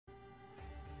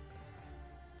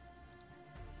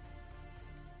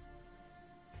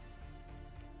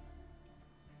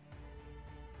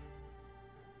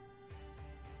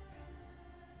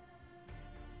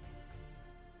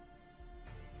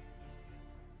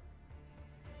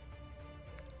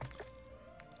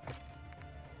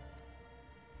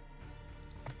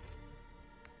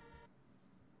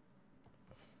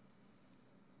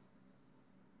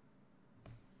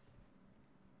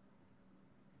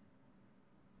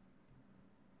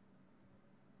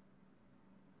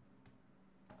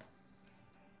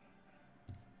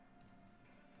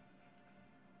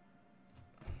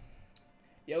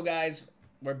Yo guys,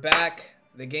 we're back.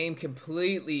 The game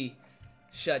completely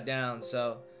shut down,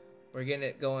 so we're getting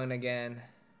it going again.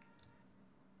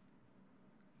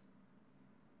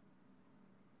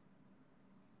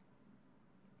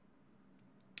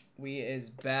 We is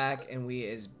back and we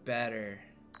is better.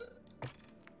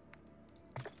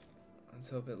 Let's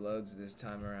hope it loads this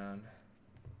time around.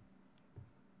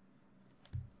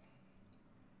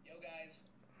 Yo guys,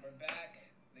 we're back.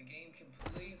 The game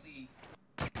completely...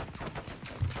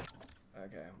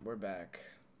 Okay, we're back.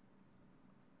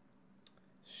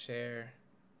 Share,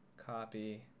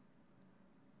 copy,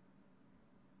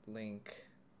 link,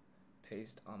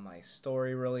 paste on my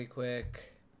story really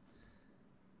quick.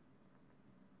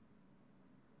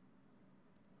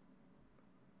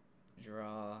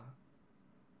 Draw.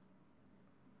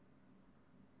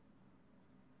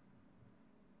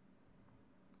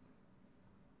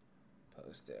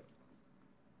 Post it.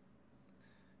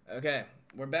 Okay,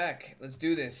 we're back. Let's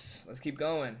do this. Let's keep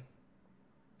going.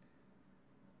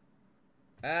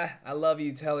 I love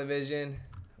you, television.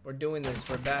 We're doing this.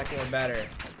 We're back and we're better.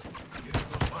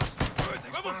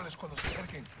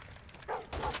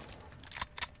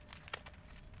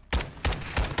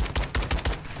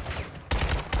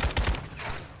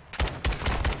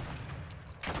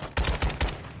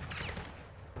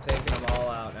 Taking them all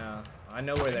out now. I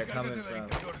know where they're coming from.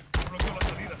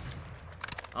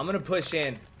 I'm gonna push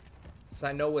in, since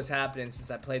I know what's happening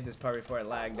since I played this part before it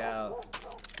lagged out.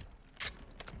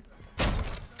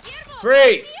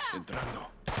 Freeze!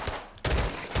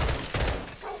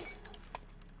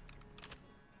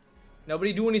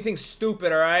 Nobody do anything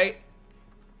stupid, alright?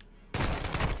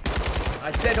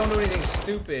 I said don't do anything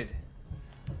stupid.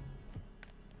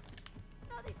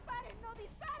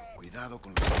 Cuidado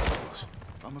con los enemigos.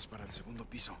 Vamos para el segundo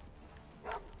piso.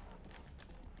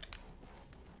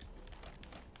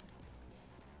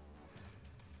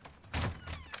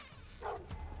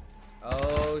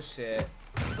 Oh shit.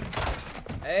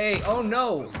 Hey, oh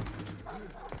no.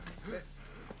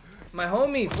 My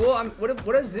homie, fool.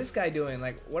 What is this guy doing?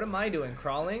 Like, what am I doing?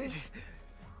 Crawling?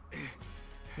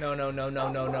 No, no, no,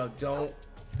 no, no, no. Don't.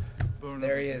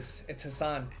 There he is. It's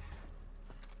Hassan.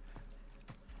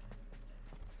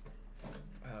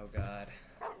 Oh god.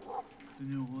 You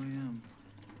know who I am?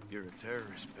 You're a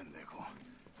terrorist, pendejo.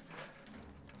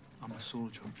 I'm a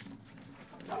soldier.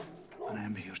 And I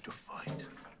am here to fight.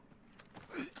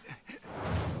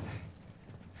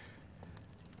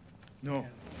 No.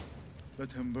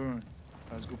 Let him burn,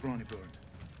 as Gobrani burned.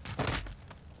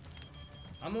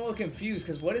 I'm a little confused,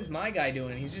 because what is my guy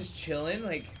doing? He's just chilling?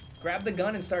 Like, grab the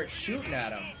gun and start shooting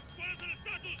at him.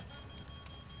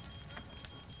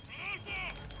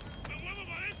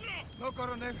 No,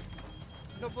 coronel.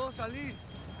 No puedo salir.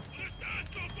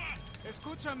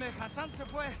 Escúchame, Hassan se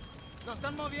fue. Lo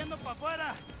están moviendo para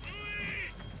afuera.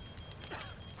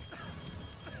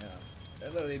 They're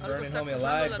literally burning homie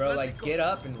alive, bro. Like, get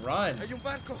up and run. Hay un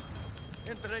barco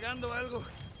entregando algo.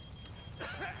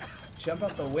 Jump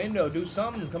out the window. Do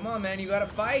something. Come on, man. You gotta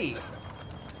fight.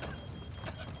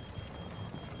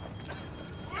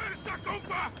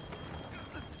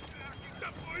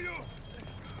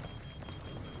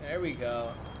 There we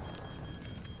go.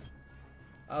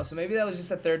 Oh, so maybe that was just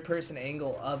a third-person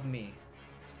angle of me.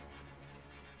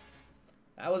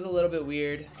 That was a little bit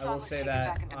weird. I will say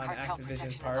that on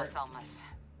Activision's part.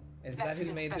 Is that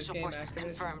who made this game, Activision?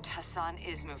 Confirmed Hassan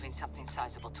is moving something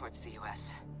sizable towards the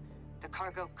U.S. The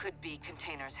cargo could be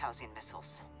containers housing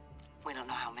missiles. We don't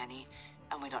know how many,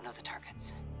 and we don't know the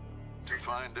targets. To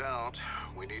find out,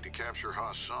 we need to capture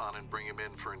Hassan and bring him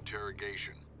in for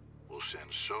interrogation. We'll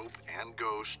send Soap and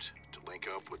Ghost to link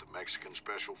up with the Mexican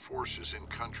Special Forces in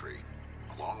country,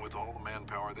 along with all the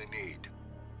manpower they need.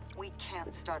 We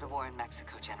can't start a war in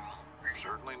Mexico, General.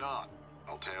 Certainly not.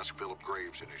 I'll task Philip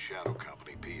Graves and his shadow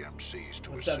company, PMCs,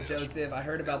 to What's assist. up, Joseph? I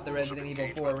heard about the Resident Evil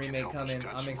 4 remake coming.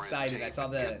 I'm excited. I saw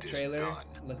the trailer.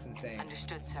 Looks insane.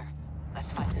 Understood, sir.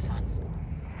 Let's find Hassan.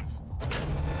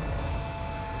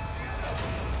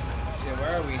 Shit,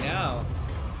 where are we now?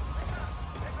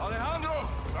 Alejandro!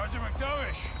 Sergeant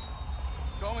McTavish!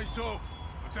 Call me Soap.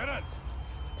 Lieutenant!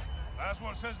 Last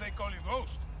one says they call you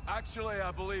Ghost. Actually,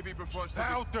 I believe he prefers to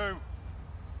That'll do!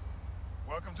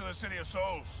 Welcome to the City of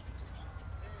Souls.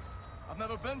 I've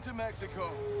never been to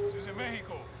Mexico. This is in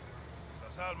Mexico.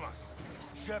 Las Almas.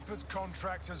 Shepard's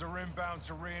contractors are inbound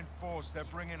to reinforce. They're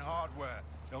bringing hardware.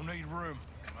 They'll need room.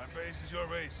 My base is your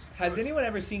base. Has anyone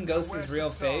ever seen Ghost's Where's real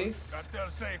the sun? face? Cartel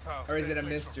safe house. Or is it a Take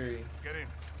place. mystery? Get in.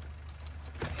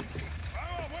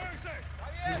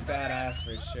 He's badass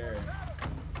for sure.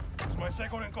 It's my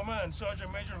second in command,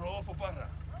 Sergeant Major Rodolfo Parra.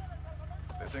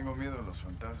 Le tengo miedo a los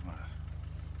fantasmas.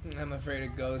 I'm afraid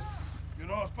of ghosts. You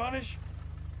know Spanish?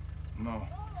 No.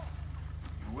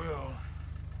 You will.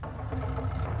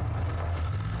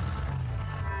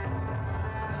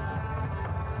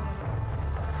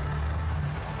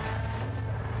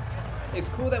 It's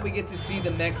cool that we get to see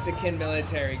the Mexican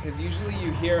military, because usually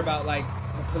you hear about like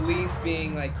the police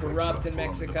being like corrupt in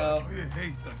Mexico,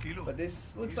 Hey, tranquilo. but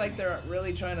this looks like they're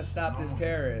really trying to stop this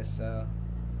terrorist. So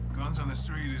Guns on the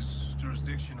street is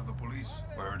jurisdiction of the police.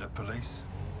 Where are the police?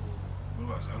 Well,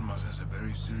 Las Almas has a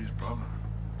very serious problem.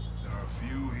 There are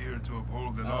few here to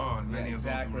uphold the law, and many of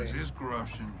those who resist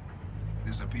corruption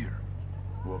disappear.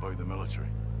 What about the military?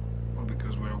 Well,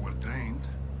 because we're well trained,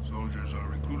 soldiers are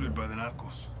recruited by the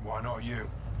narcos. Why not you?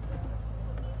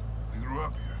 We grew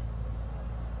up here.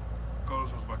 Call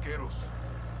us los vaqueros,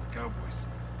 cowboys.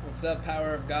 what's up,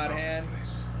 Power of God Love this hand?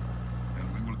 place,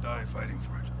 and we will die fighting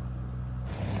for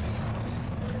it.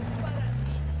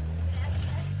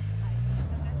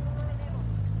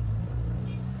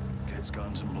 Kids,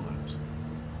 guns, and balloons.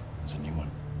 It's a new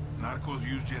one. Narcos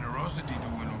use generosity to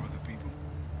win over the people.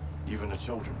 Even the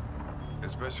children.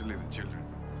 Especially the children.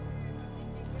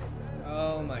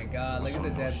 Oh my God! Look at the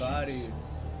dead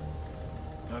bodies.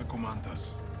 Narcomantas.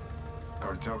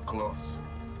 Cartel cloths.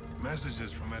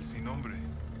 Messages from El Sin Nombre.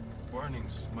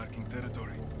 Warnings marking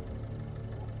territory.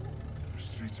 The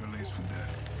streets are laced with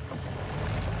death.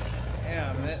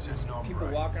 Damn, there's people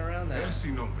walking around El there.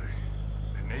 Sin Nombre.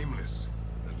 The nameless.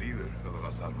 The leader of the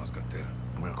Las Almas cartel.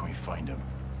 Where can we find him?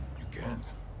 You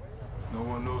can't. No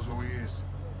one knows who he is.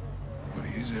 But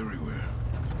he is everywhere.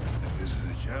 And this is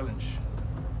a challenge.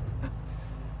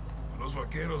 Los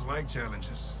vaqueros like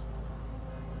challenges.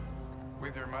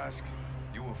 With your mask,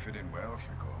 you will fit in well if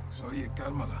you go. Oye,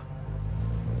 cálmala.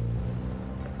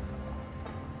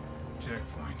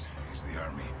 Checkpoint is the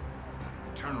army.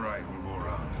 Turn right, we'll go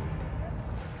around.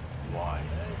 Why?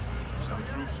 Some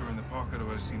troops are in the pocket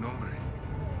of El Sin Nombre.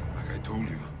 Like I told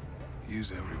you, he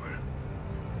is everywhere.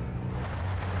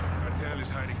 Cartel is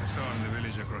hiding Hassan in the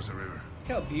village across the river.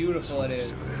 Look how beautiful it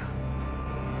Still is. there.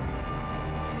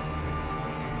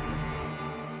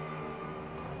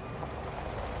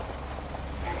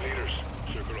 Team leaders,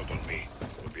 circle up on me.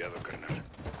 Copiado, carnal.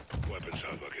 Weapons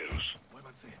out, vaqueros.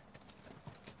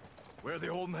 Where are they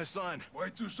holding Hassan?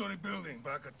 White two-story building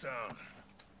back of town.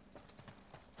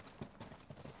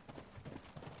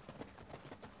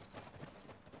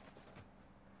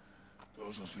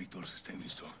 Todos los Víctors estén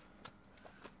listos.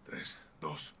 3,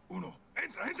 2, 1.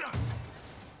 ¡Entra, entra!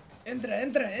 Entra,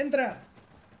 entra, entra!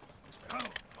 Esperado,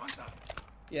 avanza.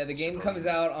 Yeah, the game comes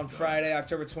out on Friday,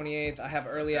 October 28th. I have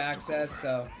early access,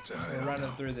 so we're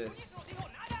running through this.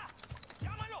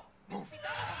 Move.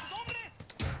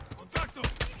 Contacto.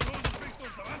 Todos los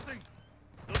Víctors, avancen.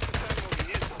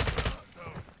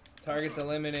 Targets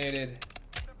eliminated.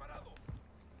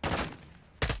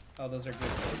 Oh, those are good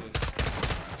soldiers.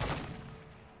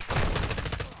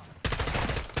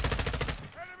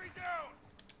 Enemy down.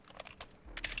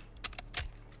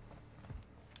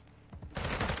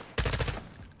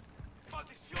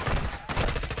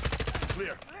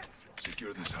 Clear.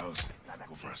 Secure this house.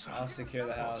 Go for Hassan. I'll secure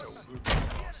the house.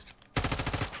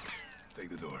 Take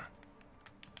the door.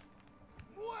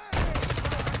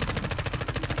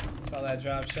 Saw that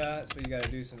drop shot. That's what you gotta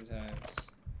do sometimes.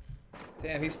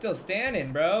 Damn, he's still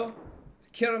standing, bro.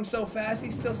 Killed him so fast,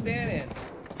 he's still standing.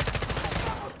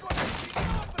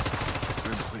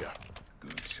 Room clear.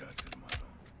 Good shots,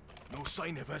 hermano. No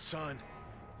sign of Hassan.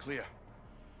 Clear.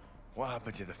 What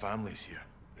happened to the families here?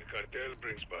 The cartel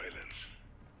brings violence,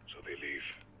 so they leave.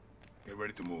 Get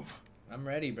ready to move. I'm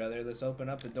ready, brother. Let's open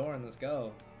up the door and let's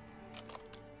go.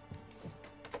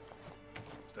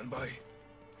 Stand by.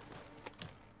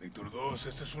 Víctor 2,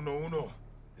 este es 1-1.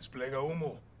 Desplega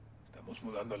humo. Estamos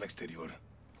mudando al exterior.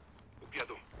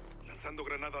 Copiado. Lanzando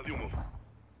granada de humo.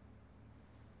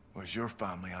 Where's your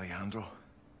family, Alejandro?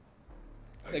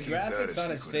 I The keep that a graphics on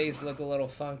his secret, face hermano. look a little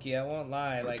funky. I won't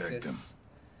lie. Like Protect this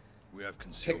We have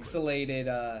concealment.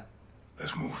 pixelated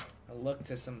Let's move. look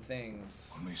to some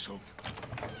things. On me, soap.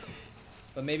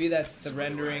 But maybe that's the Somebody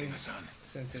rendering. riding, Hassan.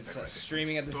 Since it's Prepara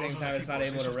streaming at the Todos same los time, it's not equipos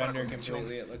able to listos para render contención.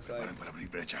 completely, it looks like. Preparen para abrir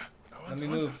brecha. Let Avanza, me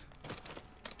avanza. move.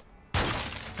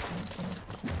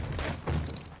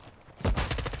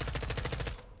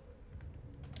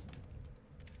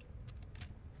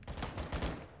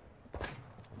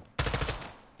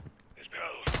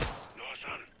 Esperado. No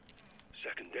Hassan.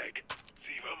 Second deck.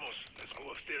 Sí, vamos. Let's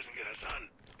go upstairs and get Hassan.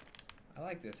 I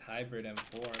like this hybrid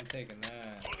M4. I'm taking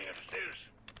that. Only upstairs.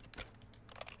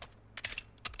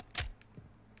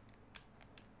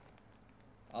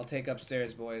 I'll take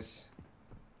upstairs, boys.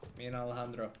 Me and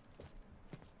Alejandro.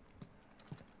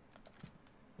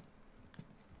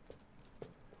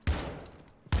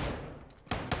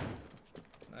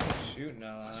 shooting,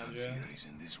 Alejandro. He's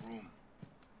in this room.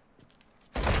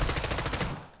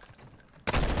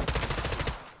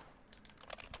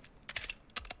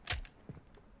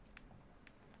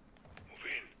 Move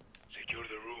in. Secure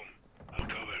the room. I'll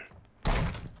cover.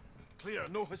 Clear,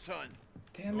 no Hassan.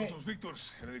 Damn it. Todos los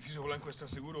Víctors. El edificio blanco está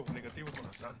seguro. Negativo con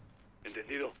Hassan.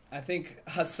 Entendido. I think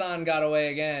Hassan got away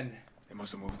again. They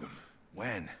must have moved them.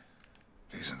 When?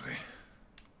 Recently.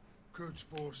 Quds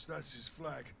Force, that's his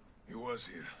flag. He was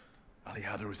here.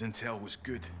 Alejandro's intel was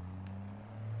good.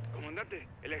 Comandante,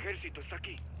 el ejército está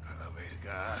aquí. A la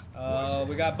verga. Oh,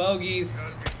 we got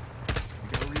bogeys.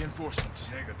 We got reinforcements.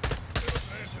 Llégate. Pero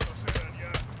tráeselos, eran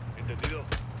ya. Entendido.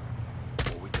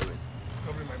 What are we doing?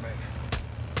 Covering my men.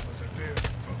 Once they're clear,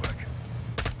 fall back.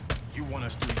 You want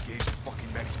us to engage the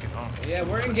fucking Mexican army? Yeah,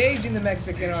 we're engaging the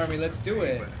Mexican army. Let's do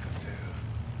it. By the cartel.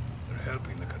 They're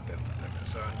helping the cartel protect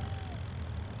Hassan.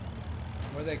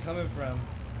 Where are they coming from?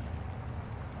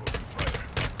 Open fire.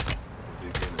 We'll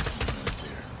dig in as soon as it's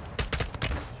clear.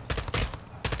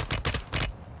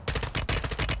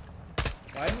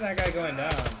 Why isn't that guy going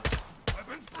down?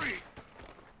 Weapons free.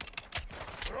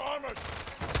 They're armored.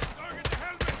 Target the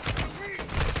helmets. Free.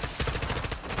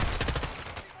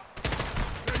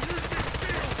 They're using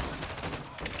shields.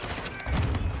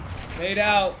 Laid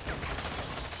out.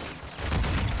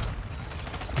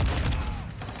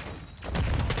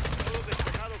 Todo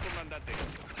despejado, comandante.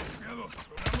 Aliados,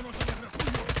 reunámonos en el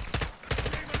refugio.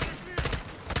 Okay, we're clear.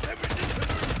 Everything to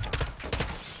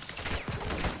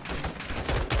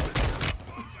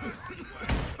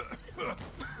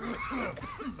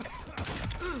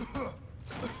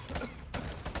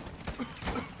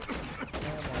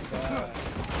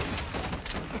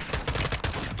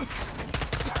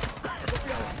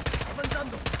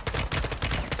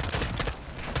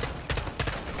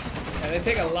They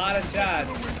take a lot of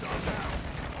shots.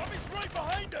 Army's right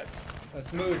behind us!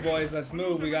 Let's move, boys. Let's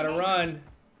move. We gotta run.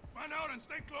 Fan out and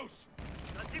stay close.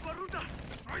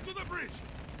 Right to the bridge.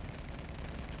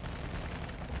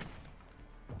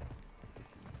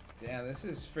 Damn, this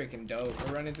is freaking dope.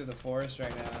 We're running through the forest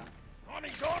right now.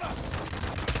 Army's on us!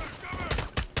 Cover!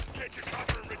 Take your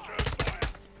cover and return fire.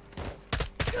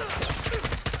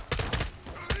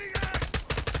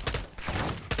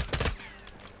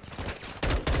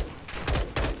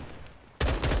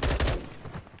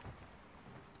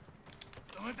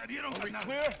 Are we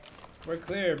clear? We're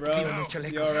clear, bro.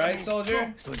 You alright,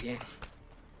 soldier? Estoy bien.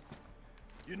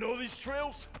 You know these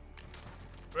trails?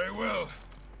 Very well.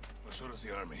 But so does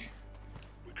the army.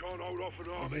 We can't hold off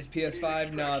an army. Is this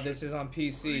PS5? No, this is on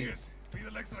PC. Rodriguez,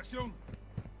 pide la extracción.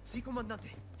 Sí,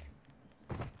 comandante.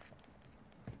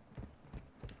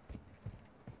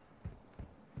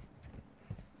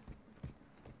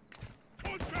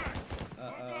 Contact!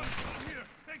 Uh-oh. Here,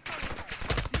 take cover.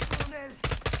 Sí, coronel.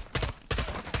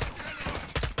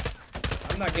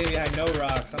 I'm not getting behind no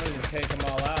rocks. I'm gonna just take them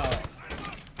all out.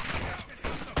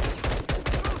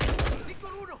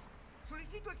 Víctor 1,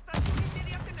 solicito extracción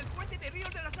inmediata en el puente de Río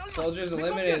de las Almas. Soldiers ¿Me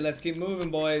eliminated. copian? Let's keep moving,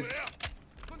 boys.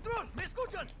 Control, ¿me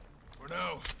escuchan? For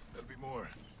now, there'll be more.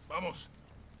 Vamos.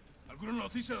 ¿Alguna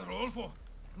noticia de Rodolfo?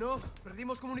 No,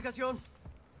 perdimos comunicación.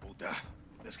 Puta.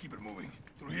 Let's keep it moving.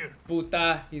 Through here.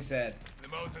 Puta, he said. The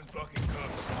mountain's blocking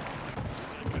coves.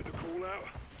 Get the call out.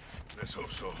 Let's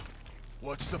hope so.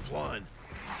 What's the plan?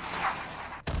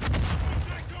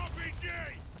 Contact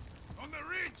RPG! On the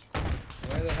ridge!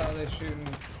 Where the hell are they shooting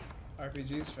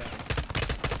RPGs from?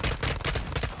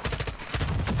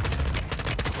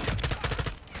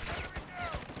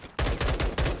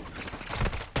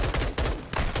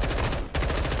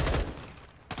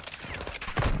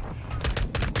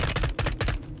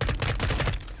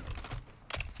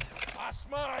 Last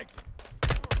mag!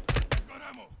 Got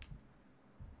ammo.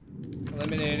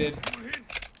 Eliminated. We're hit.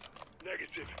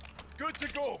 Negative. Good to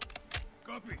go!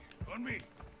 Copy. On me.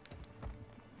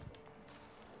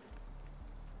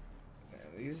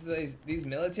 These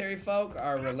military folk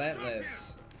are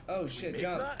relentless. Oh shit, Make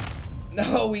jump. that?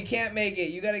 No, we can't make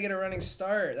it. You gotta get a running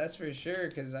start. That's for sure,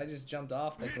 because I just jumped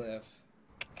off the cliff.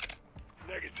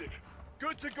 Negative.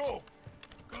 Good to go!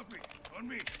 Copy. On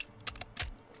me.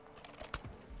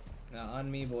 Now, on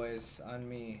me, boys. On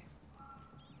me.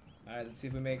 Alright, let's see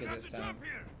if we make it Have this to time. jump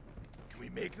here. Can we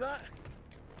make that?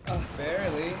 Oh,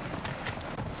 barely.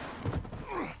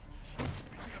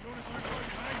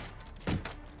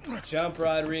 Jump,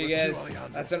 Rodriguez.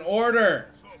 That's an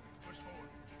order. So, push forward.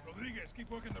 Rodriguez, keep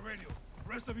working the radio. The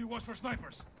rest of you watch for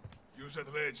snipers. Use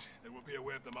that ledge. They will be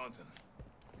aware of the mountain.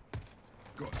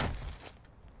 Good.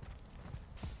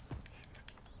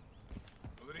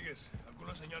 Rodriguez,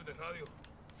 ¿alguna señal de radio?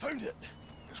 Found it!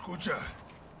 Escucha.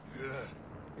 You hear that?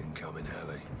 Incoming,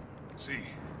 Harley. See,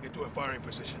 get to a firing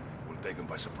position. We'll take them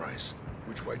by surprise.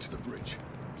 Which way to the bridge?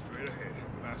 Straight ahead,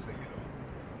 past the helo.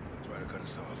 They'll try to cut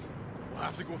us off. We'll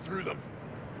have to go through them.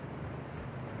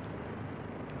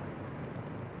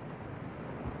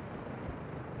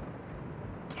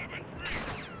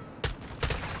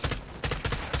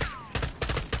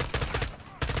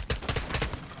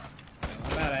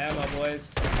 I'm out of ammo,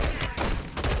 boys.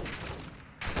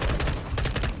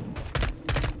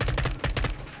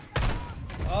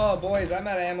 Oh, boys, I'm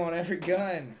out of ammo on every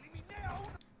gun.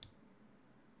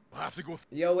 We'll have to go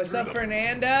Yo, what's up,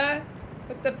 Fernanda?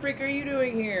 What the frick are you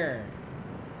doing here?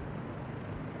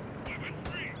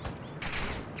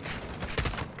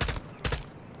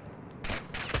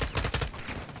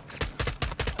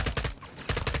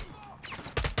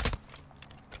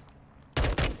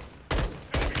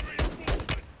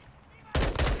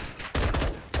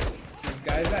 These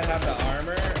guys that have the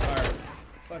armor are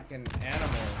fucking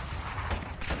animals.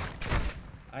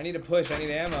 I need to push, I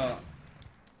need ammo.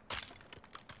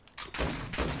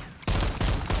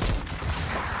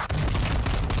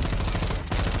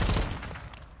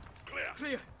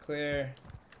 Clear.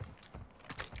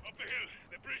 Up the hill.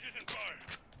 The bridge is in fire.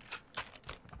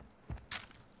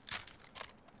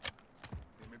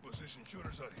 Enemy position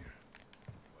shooters out here.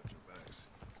 Watch your backs.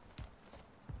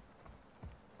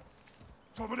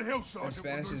 Top of the hill, Sergeant. Their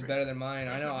Spanish is better than mine.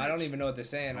 I know, I don't even know what they're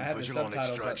saying. I have the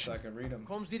subtitles up so I can read them.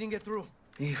 Comms didn't get through.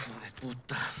 Hijo de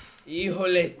puta.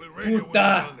 Híjole We'll radio when we're puta!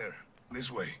 down there.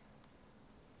 This way.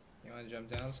 You wanna jump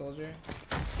down, soldier?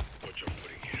 Watch your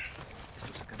footing here.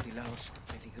 Estos acantilados son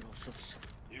peligrosos.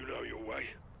 You know your way.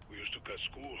 We used to cut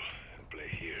school and play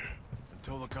here.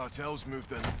 Until the cartels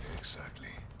moved in. Exactly.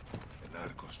 The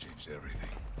narcos changed everything.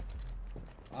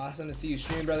 Awesome to see you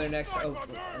stream, brother. Next. Oh,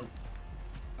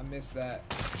 I missed that.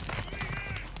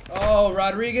 Oh,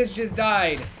 Rodriguez just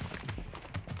died.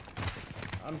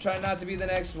 I'm trying not to be the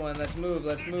next one. Let's move.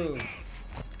 Let's move.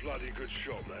 Bloody good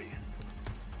shot, mate.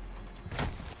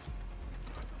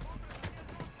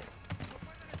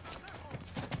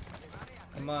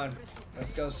 Come on.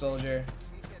 Let's go, soldier.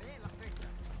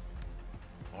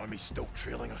 Army's still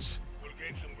trailing us. We'll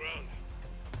gain some ground.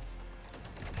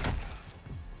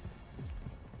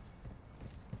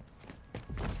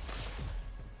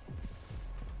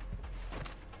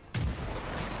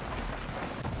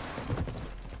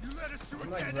 I'm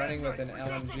like running with an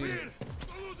LMG.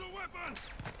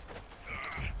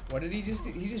 What did he just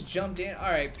do? He just jumped in. All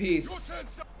right, peace.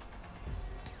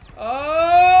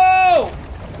 Oh!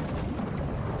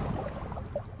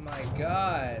 My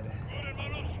God.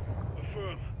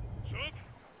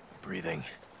 Breathing.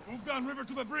 Move down river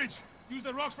to the bridge. Use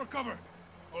the rocks for cover.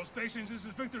 All stations, this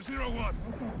is Victor 01.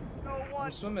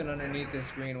 I'm swimming underneath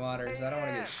this green water because I don't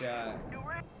want to get shot.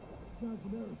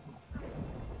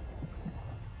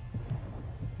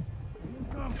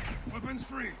 Weapons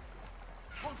free.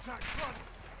 Contact front.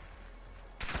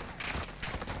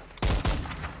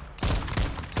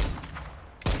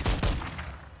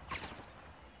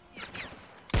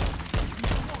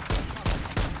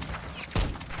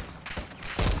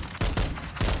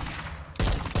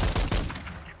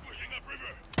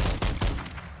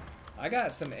 I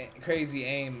got some crazy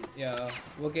aim, yo.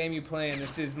 What game you playing?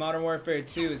 This is Modern Warfare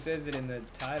 2. It says it in the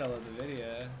title of the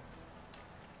video.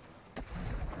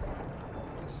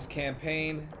 This is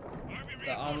campaign.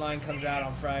 The online comes out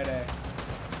on Friday.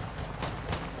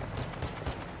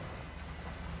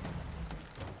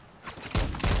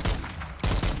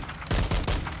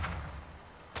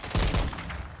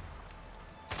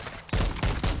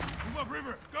 Move up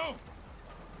river. Go.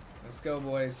 Let's go,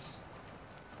 boys.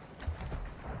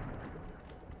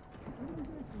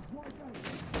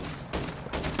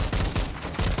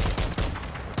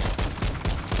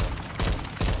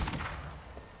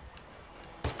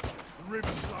 The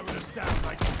river's slowing us down,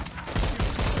 mate.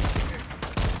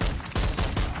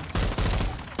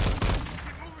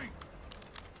 Keep moving.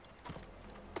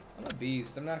 I'm a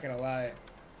beast, I'm not gonna lie.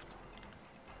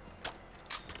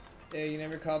 Yeah, you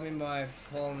never called me my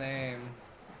full name.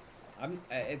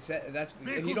 That's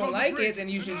if you don't like it, then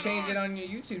you should change it on your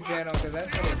YouTube channel, because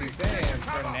that's what it'd be saying.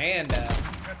 Fernanda.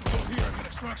 Got to go here and get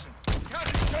extraction.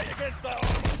 Concentrate against that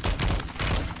armor.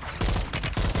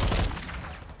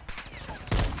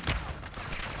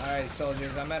 Alright,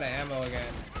 soldiers, I'm out of ammo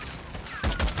again.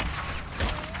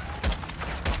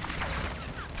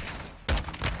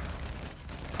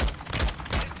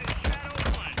 This is Shadow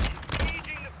 1.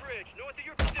 Engaging the bridge, north of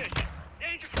your position.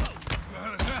 Danger close. What the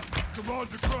hell is that?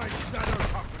 Commander Craig, Shadow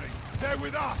Company. They're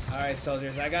with us. Alright,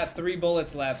 soldiers, I got 3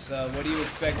 bullets left, so what do you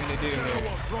expect me to do Shadow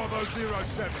here? 1, Bravo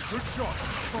 07. Good shots.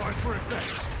 Fine for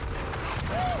effect.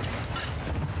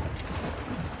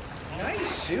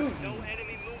 Nice shooting. No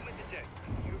enemy movement detected.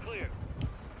 You're clear.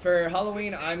 For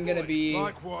Halloween, I'm gonna be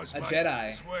a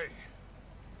Jedi.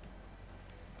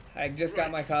 I just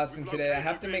got my costume today. I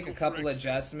have to make a couple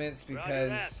adjustments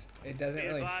because it doesn't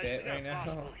really fit right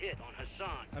now.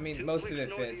 I mean, most of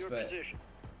it fits, but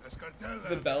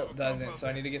the belt doesn't, so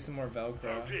I need to get some more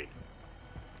Velcro.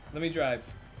 Let me drive.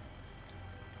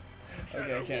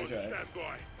 Okay, I can't drive.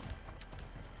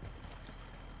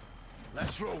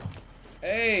 Let's roll.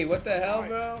 Hey, what the hell,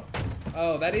 bro?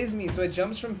 Oh, that is me. So it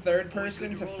jumps from third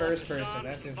person to first person.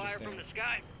 That's interesting.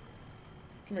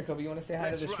 Come here, Kobe. You want to say hi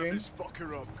to the stream?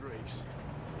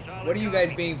 What are you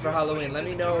guys being for Halloween? Let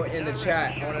me know in the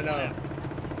chat. I want to know.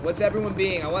 What's everyone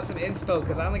being? I want some inspo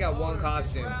because I only got one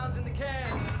costume. Rounds in the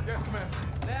can. Yes, Commander.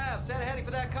 Nav, set heading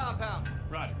for that compound.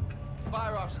 Right.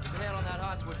 Fire officer, command on that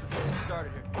hot switch. We're just getting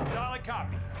started here. Solid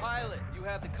copy. Pilot, you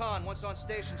have the con. Once on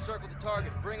station, circle the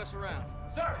target. Bring us around.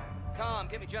 Sir. Com,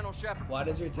 get me General Shepard. Why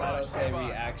does your title say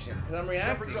reaction? Because I'm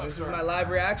reacting. This is my live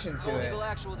reaction to it. Eagle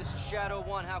Actual, this is Shadow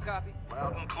 1. How copy?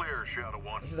 Loud and clear, Shadow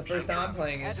 1. This is the first time I'm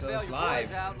playing it, so it's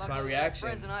live. It's my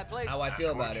reaction. How I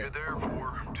feel about it. What you're there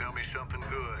for. Tell me something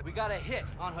good. We got a hit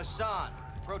on Hassan.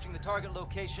 Approaching the target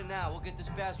location now. We'll get this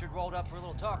bastard rolled up for a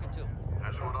little talking to.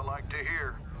 That's what I like to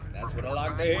hear. That's what I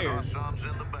like to hear. Hassan's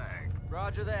in the bag.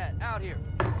 Roger that. Out here.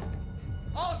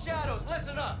 All Shadows,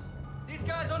 listen up. These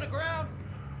guys on the ground,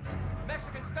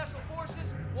 Mexican Special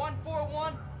Forces,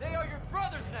 141, they are your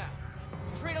brothers now.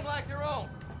 Treat them like your own.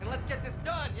 And let's get this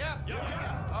done, yeah?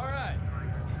 Yeah. All right.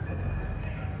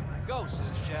 Ghost,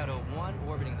 this is Shadow 1,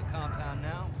 orbiting the compound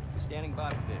now. Standing by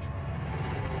for visual.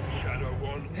 Shadow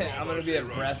 1. I'm gonna be a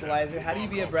breathalyzer. How do you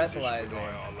be a breathalyzer?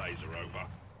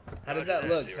 How does that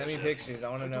look? Send me pictures. I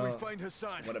want to know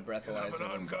what a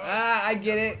breathalyzer is. Ah, I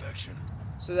get it.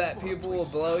 So that people will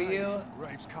blow you?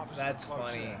 That's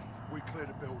funny. We clear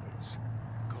the buildings.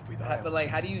 But like,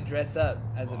 how do you dress up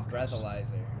as a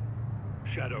breathalyzer?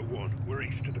 Shadow 1, we're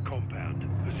east of the compound.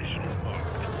 Position is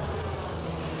marked.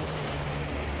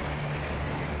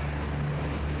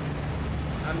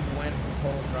 I'm Gwen from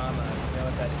Total Drama. If you know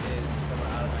what that is, then we're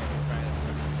out of my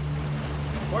friends.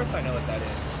 Of course I know what that is.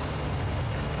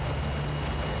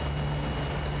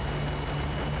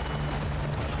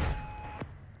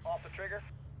 Off the trigger.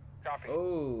 Copy.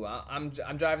 Oh, I'm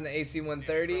driving the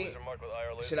AC-130.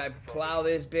 Should I plow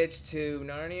this bitch to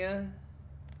Narnia?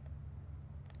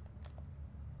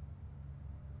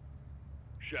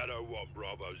 Shadow 1,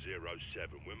 Bravo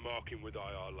 07. We're marking with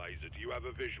IR laser. Do you have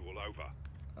a visual? Over.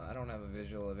 I don't have a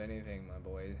visual of anything, my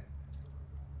boy.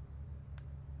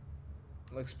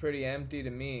 Looks pretty empty to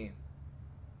me.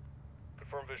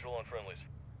 Confirm visual on friendlies.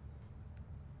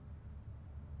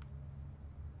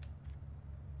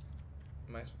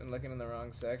 Am I looking in the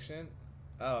wrong section?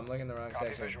 Oh, I'm looking in the wrong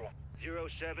section. Visual.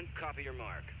 07, copy your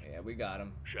mark. Yeah, we got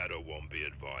him. Shadow 1, be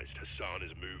advised. Hassan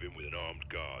is moving with an armed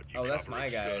guard. Oh, that's my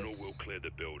guys. We'll clear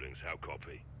the buildings. How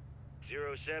copy?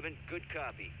 07, good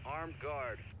copy. Armed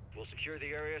guard. We'll secure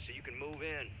the area so you can move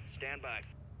in. Stand by.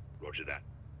 Roger that.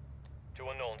 2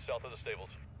 unknown, south of the stables.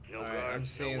 No All right, guards, I'm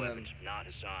seeing no them. weapons. Not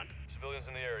Hassan. Civilians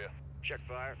in the area. Check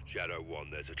fire. Shadow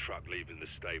 1, there's a truck leaving the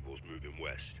stables moving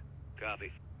west.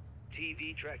 Copy.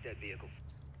 TV, track that vehicle.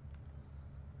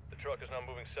 The truck is now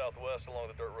moving southwest along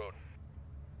the dirt road.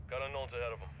 Got unknowns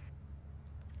ahead of them.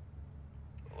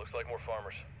 Looks like more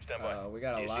farmers. Stand by. We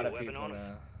got a lot of people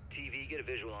now. TV, get a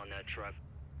visual on that truck.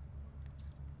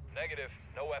 Negative.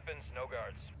 No weapons, no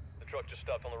guards. The truck just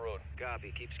stopped on the road.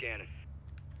 Copy. Keep scanning.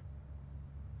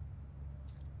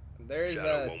 There's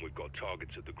Shadow 1, we've got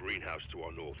targets at the greenhouse to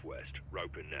our northwest.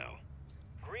 Roping now.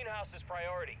 Greenhouse is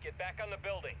priority. Get back on the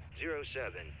building. 07,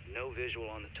 no visual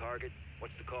on the target.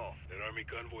 What's the call? An army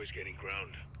convoy's getting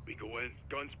ground. We go in,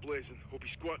 guns blazing. Hope he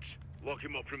squats. Lock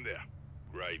him up from there.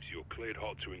 Graves, you're cleared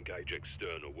hot to engage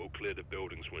external. We'll clear the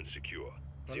buildings when secure.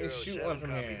 Let me shoot one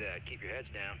from copy here. That. Keep your heads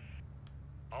down.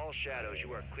 All Shadows,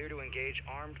 you are clear to engage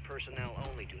armed personnel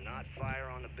only. Do not fire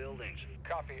on the buildings.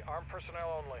 Copy. Armed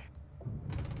personnel only.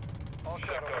 All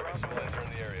Shadows, civilians are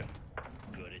in the area.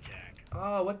 Good attack.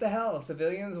 Oh, what the hell?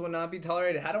 Civilians will not be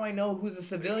tolerated. How do I know who's a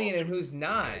civilian and who's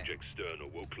not? Engage external.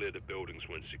 We'll clear the buildings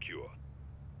when secure.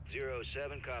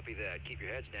 07, copy that. Keep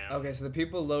your heads down. Okay, so the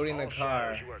people loading the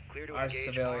car Shadows, you are clear to are engage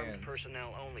civilians. Armed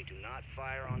personnel only. Do not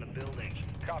fire on the buildings.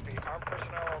 Copy. Armed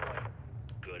personnel only.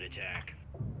 Good attack.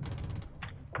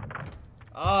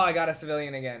 Oh, I got a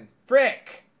civilian again.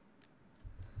 Frick!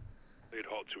 Cleared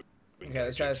hot to Okay,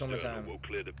 let's try this one more external. time. We'll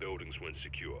clear the buildings when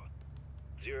secure.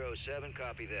 07,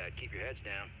 copy that. Keep your heads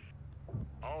down.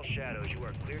 All Shadows, you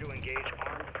are clear to engage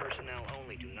armed personnel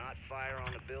only. Do not fire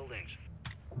on the buildings.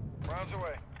 Rounds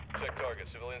away. Check target.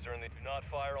 Civilians are in the... Do not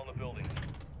fire on the buildings.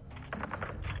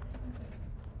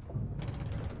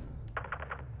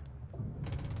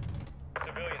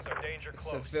 Civilians are danger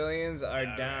close. Civilians are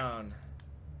down.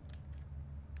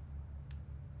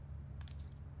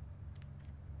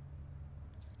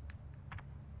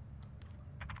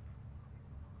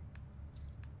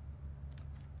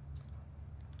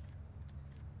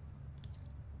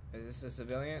 Is this a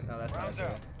civilian? No, that's not a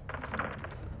civilian.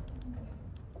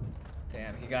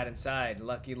 Damn, he got inside.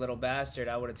 Lucky little bastard.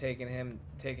 I would have taken him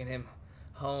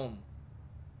home.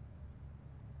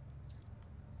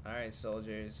 Alright,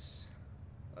 soldiers.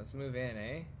 Let's move in,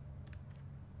 eh?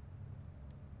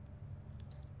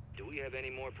 Do we have any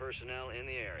more personnel in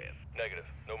the area? Negative.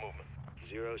 No movement.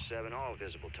 07, all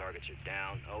visible targets are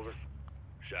down. Over.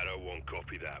 Shadow 1,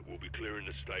 copy that. We'll be clearing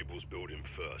the stables building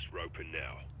first. Roping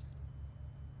now.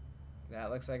 That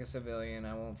looks like a civilian.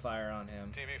 I won't fire on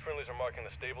him. TV friendlies are marking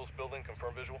the stables building.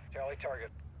 Confirm visual. Tally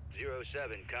target.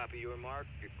 07, copy your mark.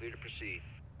 You're clear to proceed.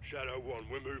 Shadow 1,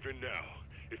 we're moving now.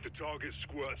 If the target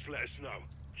squirts, let us know.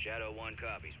 Shadow 1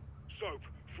 copies. Soap,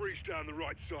 freeze down the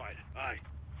right side. Aye.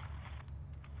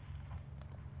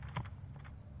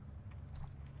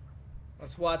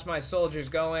 Let's watch my soldiers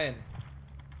go in.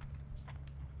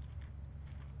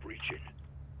 Breaching.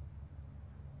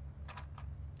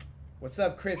 What's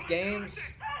up, Chris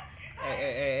Games?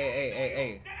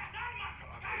 Hey.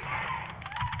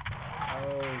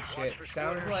 Oh shit!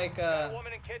 Sounds like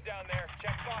Woman and kid down there.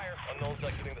 Check fire. Unknown's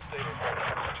exiting the stable.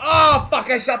 Oh fuck!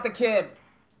 I shot the kid.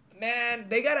 Man,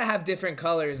 they gotta have different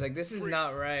colors. Like this is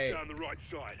not right. Down the right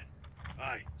side.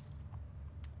 Aye.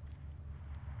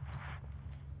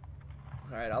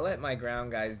 All right, I'll let my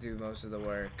ground guys do most of the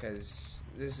work because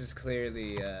this is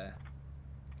clearly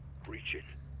breaching.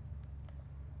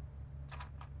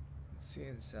 Let's see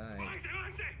inside.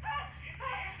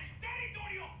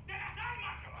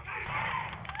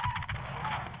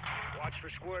 Watch for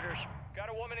squirters. Got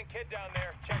a woman and kid down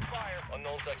there. Check fire.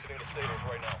 Unknown's exiting the stables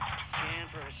right now. Scan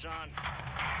for Hassan.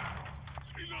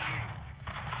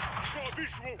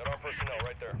 Got our personnel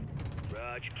right there.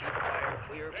 Raj, keep fire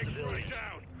clear of civilians.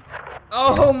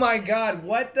 Oh my god,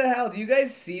 what the hell? Do you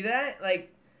guys see that?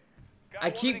 Like, I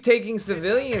keep taking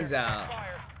civilians out.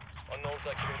 Unknown's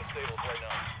exiting the stables right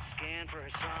now. Scan for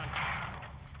Hassan.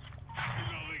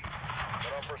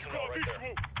 Got our personnel right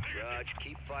there. Raj,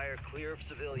 keep fire clear of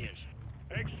civilians.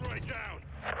 X-ray down.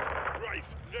 Grace,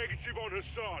 negative on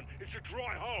Hassan. It's a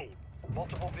dry hole.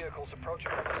 Multiple vehicles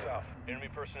approaching from the south. Enemy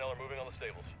personnel are moving on the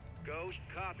stables. Ghost,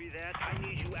 copy that. I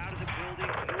need you out of the building.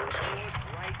 Move forward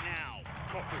right now.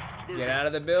 Copy. Get out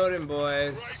of the building,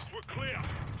 boys. Grace, we're clear.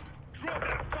 Drop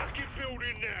that fucking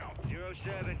building now.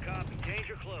 07, copy.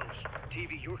 Danger close.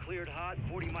 TV, you're cleared hot.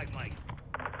 40 Mike.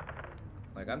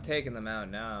 Like, I'm taking them out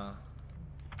now.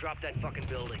 Drop that fucking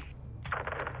building.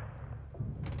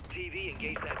 TV,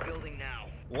 engage that building now.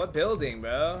 What building,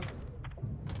 bro?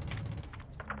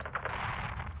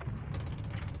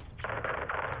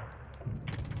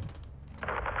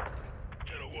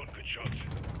 Shadow 1, good shots.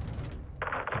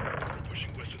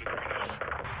 Pushing west of the greenhouse.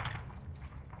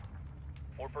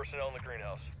 More personnel in the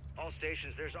greenhouse. All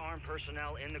stations, there's armed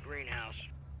personnel in the greenhouse.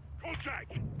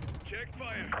 Contact! Check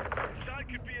fire. Side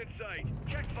could be in sight.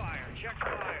 Check fire.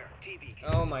 TV.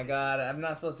 Oh my god, I'm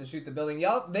not supposed to shoot the building.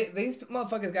 Y'all, these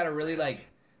motherfuckers gotta really, like,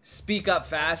 speak up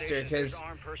faster, because... There's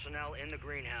armed personnel in the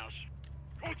greenhouse.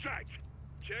 Contact!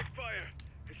 Check fire.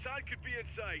 Side could be in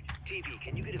sight. TV,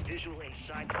 can you get a visual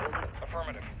inside the building?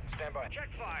 Affirmative. Stand by. Check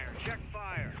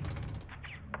fire.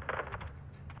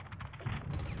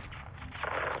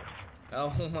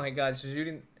 Oh my god,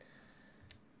 shooting...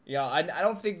 Yeah, I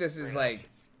don't think this is, like,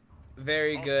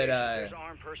 very good, There's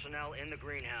armed personnel in the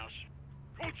greenhouse.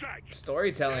 Contact!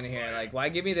 Storytelling here. Like, why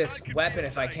give me this weapon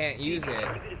if I can't use it?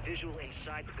 Can you get a visual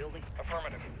inside the building?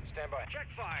 Affirmative. Stand by. Check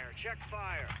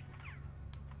fire.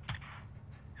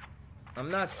 I'm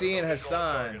not seeing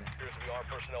Hassan. Appears to be armed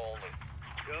personnel only.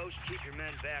 Ghost, keep your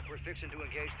men back. We're fixing to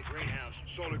engage the greenhouse.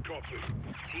 Solid copy.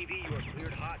 TV, you are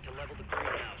cleared hot to level the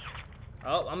greenhouse.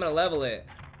 Oh, I'm gonna level it.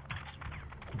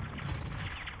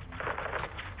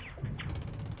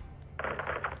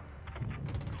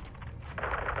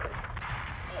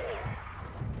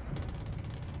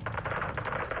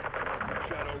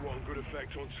 Shadow 1, good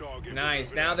effect on target.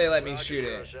 Nice, now they let me shoot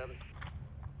it.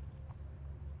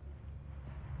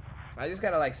 I just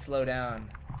gotta, like, slow down.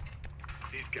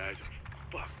 These guys are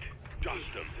fucked.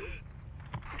 Dust them.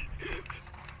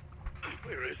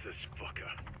 Where is this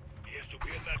fucker? He has to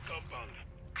be in that compound.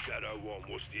 Shadow 1,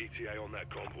 what's the ETA on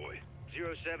that convoy?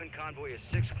 07, convoy is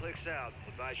 6 clicks out.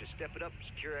 Advise you step it up and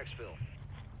secure exfil.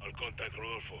 I'll contact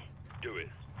Rodolfo. Do it.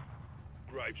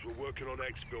 Graves, we're working on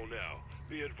exfil now.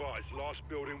 Be advised, last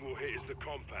building we'll hit is the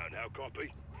compound. How copy?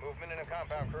 Movement in a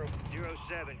compound, crew.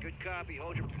 07, good copy.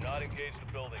 Hold your... Do not engage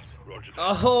the buildings. Roger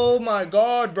that. Oh my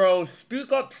god, bro.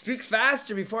 Speak up, speak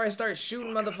faster before I start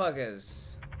shooting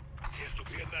motherfuckers. Yes, to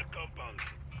be in that compound.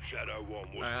 Shadow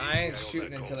 1. I ain't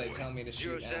shooting until they tell me to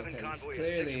shoot now, because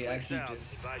clearly I keep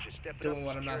just doing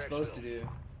what I'm not supposed to do.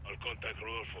 I'll contact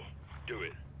Rodolfo. Do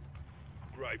it.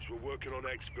 Graves, we're working on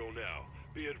Exfil now.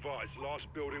 Be advised, last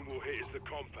building we'll hit is the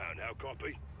compound. How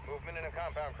copy? Movement in a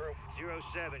compound, crew.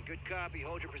 07, good copy.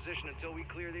 Hold your position until we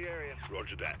clear the area.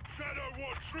 Roger that. Shadow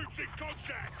 1, troops in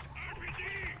contact! RPG!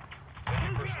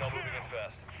 Enemy personnel moving in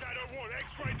fast. Shadow 1,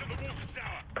 X-ray to the water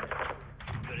tower!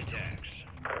 Good attacks.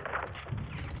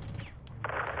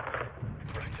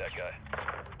 Break that guy.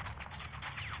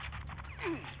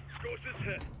 Ghost is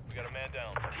hit. We got a man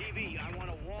down. TV, I want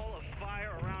a wall of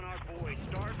fire around our boys.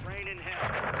 Start raining hell.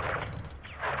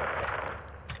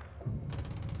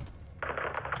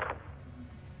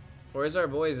 Where's our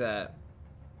boys at?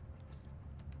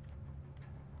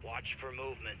 Watch for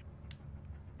movement.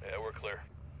 Yeah, we're clear.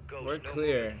 Ghost, We're no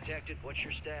clear. movement detected. What's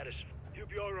your status? You'll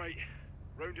be alright.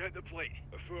 Round at the plate.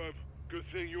 Affirm. Good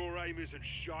thing your aim isn't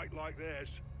shite like theirs.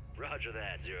 Roger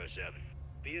that, 07.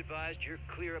 Be advised, you're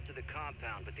clear up to the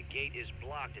compound, but the gate is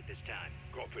blocked at this time.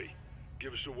 Copy.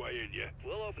 Give us a way in, yeah?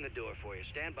 We'll open the door for you.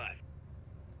 Stand by.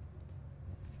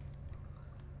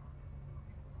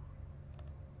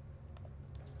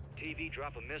 TV,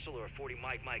 drop a missile or a 40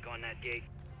 Mike on that gate.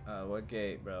 What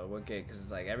gate, bro? What gate? Because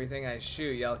it's like everything I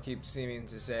shoot, y'all keep seeming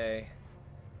to say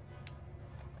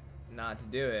not to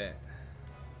do it.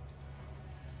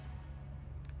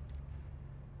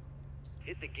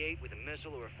 Hit the gate with a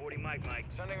missile or a 40 Mike.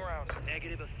 Sending rounds.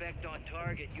 Negative effect on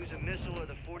target. Use a missile or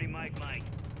the 40 Mike.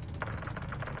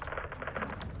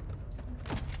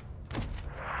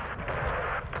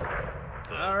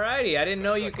 Alrighty, I didn't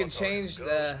know you could change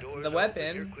the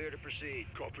weapon. You're clear to proceed.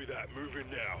 Copy that. Moving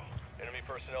now. Enemy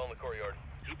personnel in the courtyard.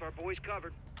 Keep our boys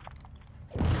covered.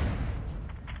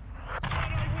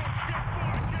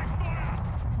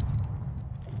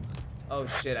 Oh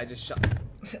shit, I just shot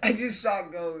I just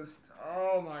shot Ghost.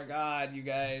 Oh my god, you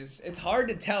guys. It's hard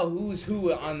to tell who's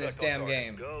who on this damn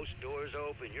game. Ghost, doors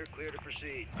open. You're clear to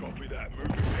proceed. Copy that.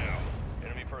 Moving now.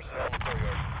 Enemy personnel in the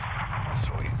courtyard.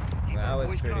 Sweet. That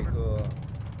was pretty cool.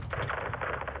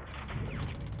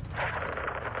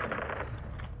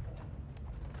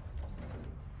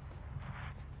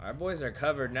 Our boys are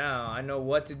covered now. I know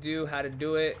what to do, how to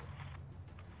do it.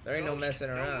 There ain't no messing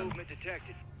around. No movement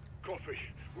detected. Copy.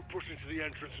 We're pushing to the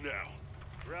entrance now.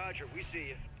 Roger, we see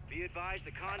you. Be advised,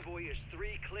 the convoy is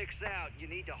 3 clicks out. You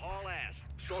need to haul ass.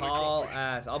 Haul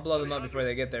ass. I'll blow them up before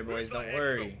they get there, boys. Don't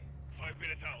worry. 5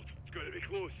 minutes out. It's going to be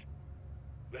close.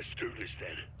 Let's do this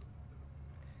then.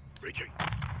 Reaching.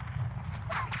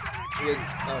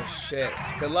 Oh shit.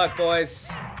 Good luck, boys.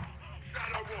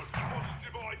 Shadow 1,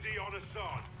 positive ID on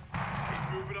Hassan. He's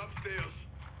moving upstairs.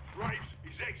 Graves,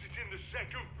 he's exiting the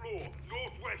 2nd floor,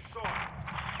 northwest side.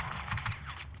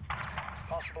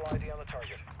 Possible ID on the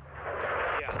target.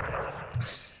 Yeah.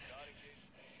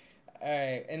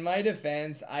 Alright, in my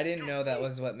defense, I didn't know that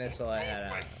was what missile I had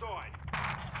out.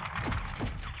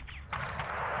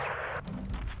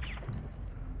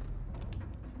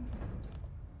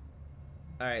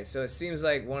 Alright, so it seems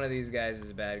like one of these guys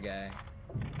is a bad guy.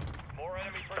 More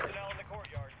enemy personnel in the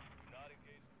courtyard.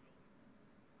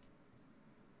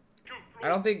 I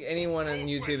don't think anyone on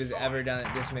YouTube has ever done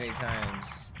it this many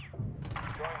times.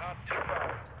 Going hot too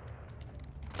far.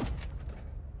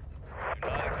 Do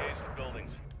not engage the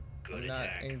buildings. I'm not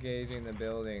engaging the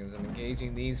buildings. I'm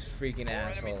engaging these freaking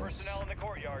assholes. Enemy personnel in the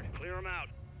courtyard. Clear them out.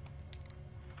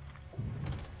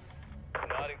 Do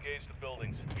not engage the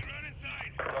buildings.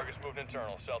 Target's moved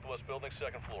internal. Southwest building,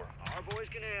 2nd floor. Our boys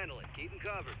can handle it. Keep them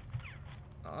covered.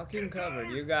 I'll keep them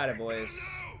covered. You got it, boys.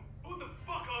 Who the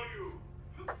fuck are you?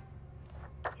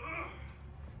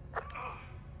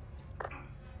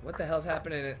 What the hell's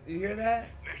happening? You hear that?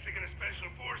 Mexican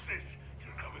Special Forces.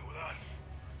 You're coming with us.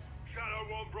 Shadow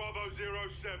 1 Bravo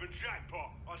 07. Jackpot.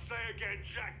 I say again,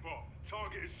 jackpot.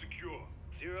 Target is secure.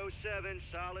 07,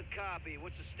 solid copy.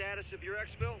 What's the status of your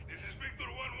exfil? This is Victor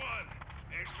 1-1.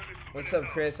 What's up,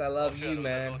 Chris? I love you,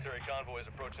 man. Military convoys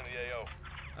approaching the AO.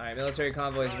 Alright, military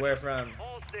convoys, where from?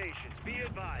 All stations, be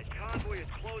advised. Convoy is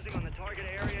closing on the target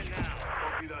area now.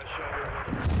 Copy that, Shadow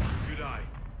 1. Good eye.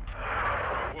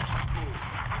 What's the call?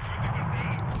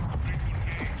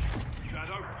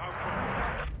 Shadow, how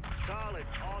far? Solid.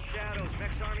 All shadows.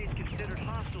 Mex Army is considered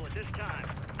hostile at this time.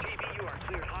 TV, you are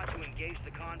cleared hot to engage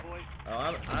the convoy.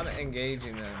 Oh, I'm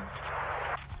engaging them.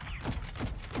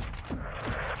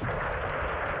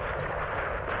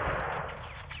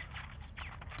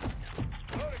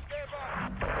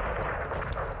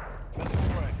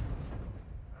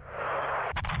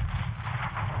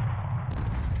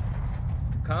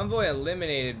 Convoy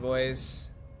eliminated, boys.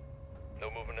 No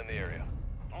movement in the area.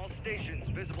 All stations,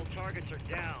 visible targets are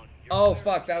down. Oh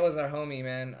fuck, that was our homie,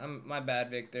 man. My bad,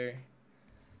 Victor.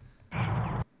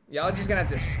 Y'all just gonna have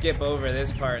to skip over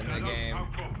this part in the game.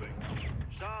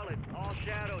 Solid. All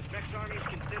shadows. Vex Army is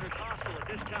considered hostile at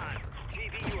this time.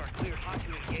 TV, you are cleared hot to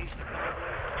engage the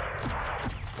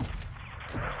convoy.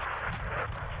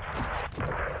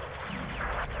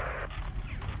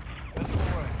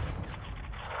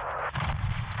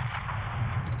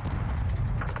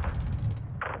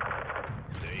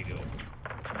 There you go.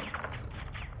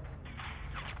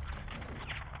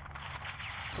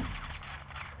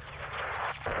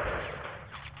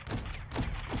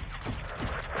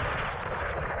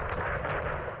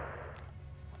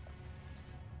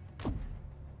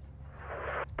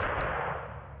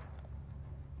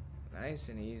 Nice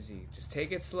and easy. Just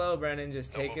take it slow, Brennan.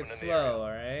 Just take it slow,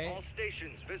 alright? All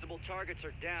stations, visible targets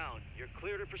are down. You're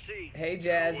clear to proceed. Hey,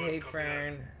 Jazz. Hey,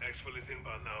 Fern. Exfil is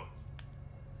inbound now.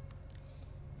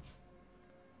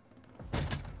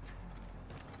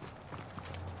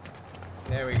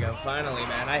 There we go. Finally,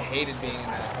 man. I hated being in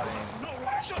that plane.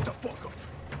 No, shut the fuck up.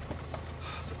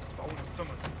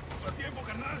 A tiempo,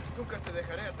 carnal. Nunca te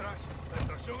dejaré atrás. La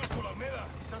extracción es por la Almeda.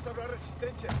 Quizás habrá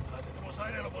resistencia. Tenemos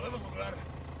aire, lo podemos lograr.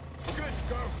 Good,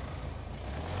 go.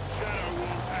 Shadow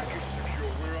 1 package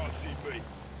secure. We're RCB.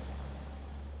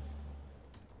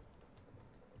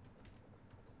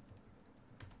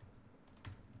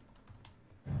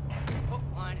 Hook,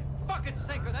 line, and fucking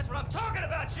sinker. That's what I'm talking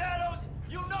about, Shadows.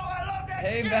 You know I love that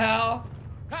Hey, shit. Val.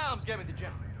 Combs, give me the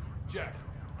gem. Jack.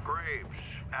 Graves,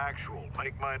 actual,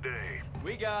 make my day.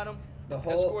 We got him. The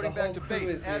whole Escorting back to crew base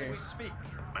is as here. we speak.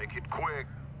 Make it quick.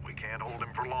 We can't hold him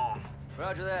for long.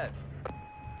 Roger that.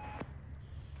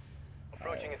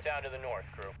 Approaching a town to the north,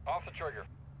 crew. Off the trigger.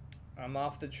 I'm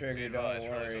off the trigger, don't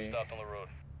worry. Stopped on the road.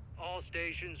 All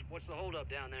stations, what's the holdup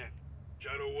down there?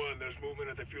 Shadow 1, there's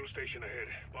movement at the fuel station ahead.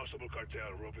 Possible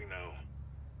cartel, roping now.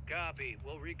 Copy.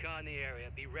 We'll recon the area.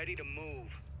 Be ready to move.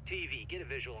 TV, get a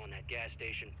visual on that gas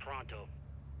station. Pronto.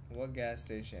 What gas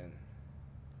station?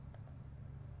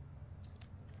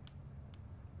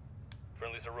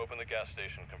 Friendlies are roping the gas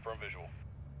station. Confirm visual.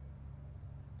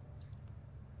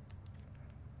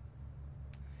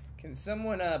 Can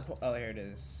someone, oh, here it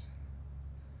is.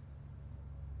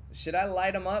 Should I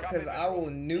light them up? Because I will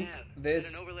nuke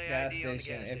this gas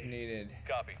station if needed.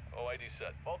 Copy. OID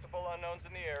set. Multiple unknowns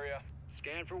in the area.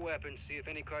 Scan for weapons. See if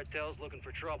any cartel's looking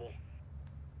for trouble.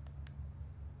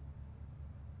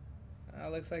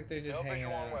 Looks like they're just no hanging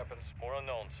visual on out. weapons. More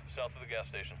unknowns. South of the gas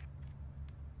station.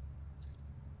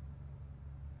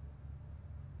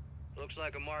 Looks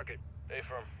like a market.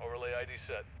 A-firm. Overlay ID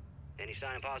set. Any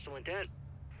sign of hostile intent?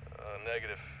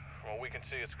 Negative. From what we can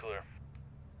see, it's clear.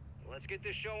 Let's get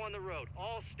this show on the road.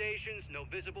 All stations, no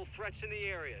visible threats in the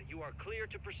area. You are clear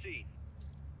to proceed.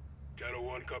 Shadow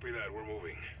 1, copy that. We're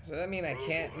moving. So that mean I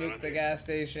can't nuke the gas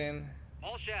station?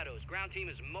 All shadows. Ground team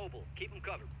is mobile. Keep them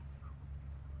covered.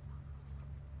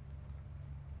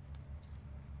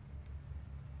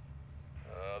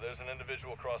 There's an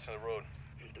individual crossing the road.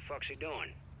 What the fuck's he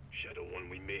doing? Shadow 1,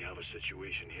 we may have a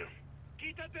situation here.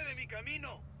 Quítate de mi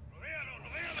camino. Rodéalo,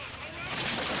 rodéalo,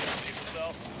 Vehicle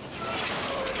south.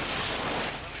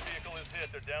 Friendly vehicle is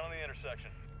hit. They're down on the intersection.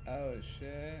 Oh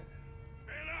shit.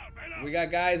 We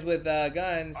got guys with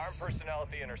guns. Armed personnel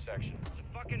at the intersection. It's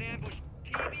a fucking ambush.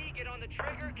 TV, get on the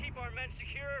trigger. Keep our men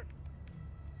secure.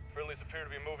 Friendlies appear to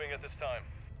be moving at this time.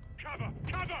 Cover!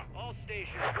 Cover! All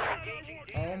stations. We're engaging.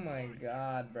 Oh my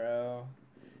god, bro.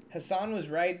 Hassan was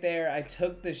right there. I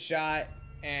took the shot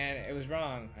and it was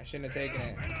wrong. I shouldn't have taken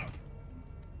it.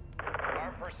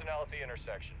 Armed personnel at the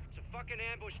intersection. It's a fucking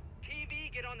ambush.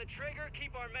 TV, get on the trigger.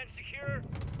 Keep our men secure.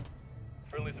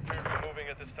 Friendlies appear to be moving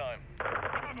at this time.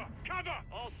 Cover! Cover!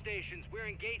 All stations, we're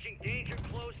engaging danger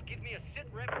close. Give me a sit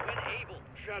rep when able.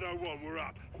 Shadow 1, we're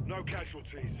up. No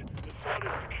casualties. The site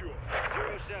is secure.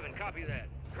 07, copy that.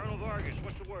 Colonel Vargas,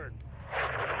 what's the word?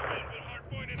 Hard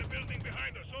point in the building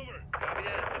behind us, over. Copy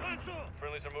that.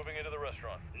 Friendlies are moving into the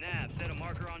restaurant. Nav, set a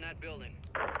marker on that building.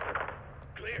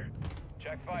 Clear.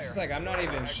 Check fire. It's like I'm not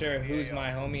even sure who's my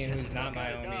homie and who's not my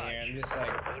homie here. I'm just like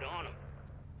Put on him.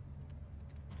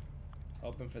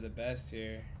 hoping for the best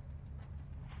here.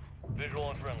 Visual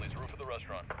on friendlies. Roof of the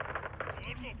restaurant.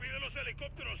 Rodolfo, pide los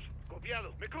helicópteros.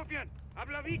 Copiado. Me copian.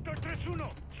 Habla Víctor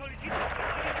 3-1. Solicito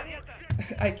atención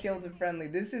inmediata. I killed a friendly.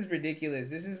 This is ridiculous.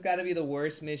 This has got to be the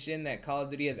worst mission that Call of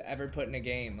Duty has ever put in a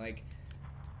game. Like,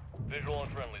 visual on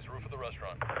friendlies. Roof of the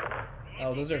restaurant.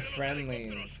 oh, those are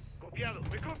friendlies. Copiado.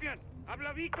 Me copian.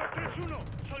 Habla Víctor 3-1.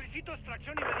 Solicito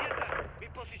extracción inmediata. Mi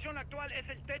posición actual es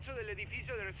el techo del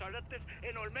edificio de restaurantes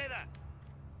en Olmeda.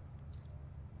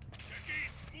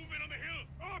 the hill!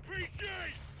 RPG!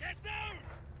 Get down!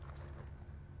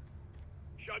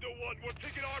 Shadow 1, we're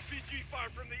taking RPG fire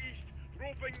from the east.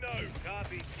 Roping now.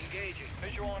 Copy. Engaging.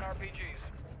 Visual on RPGs.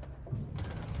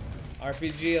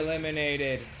 RPG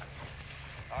eliminated.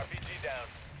 RPG down.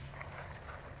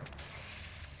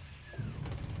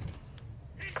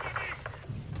 Incoming!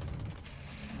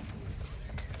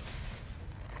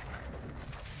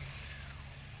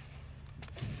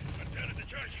 Lieutenant, the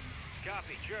church.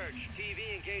 Copy. Church.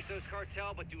 TV, engage those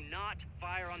cartel, but do not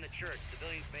fire on the church.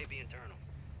 Civilians may be internal.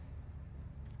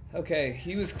 Okay,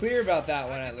 he was clear about that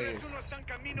one at least.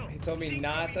 He told me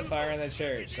not to fire on the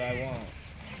church, so I won't.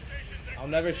 I'll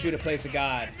never shoot a place of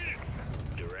God.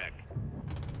 Direct.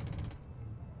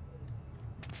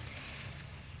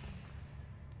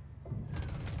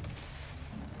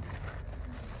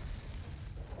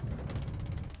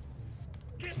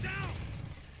 Get down!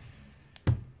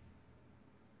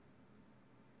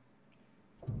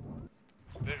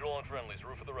 Visual on friendlies.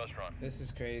 Roof of the restaurant. This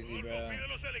is crazy, bro.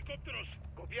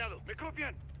 Copiado. ¿Me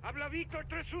copian? Habla Víctor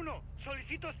 3-1.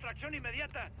 Solicito extracción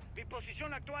inmediata. Mi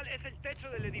posición actual es el techo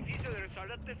del edificio de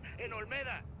restaurantes en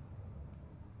Olmeda.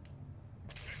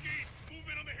 Aquí,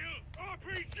 movement on the hill.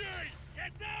 RPG!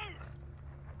 Get down!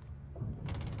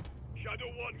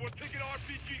 Shadow 1, we're taking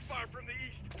RPG fire from the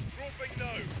east. Roping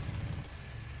now.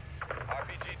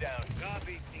 RPG down.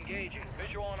 Copy. Engaging.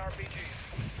 Visual on RPGs.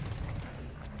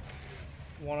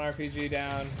 One RPG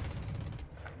down.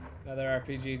 Another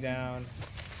RPG down.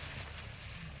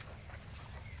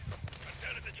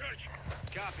 Lieutenant, the church.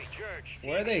 Copy. Church.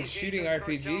 Where are they Engage shooting those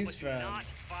RPGs cartel, but do from? not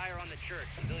fire on the church.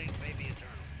 Civilians may be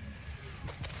internal.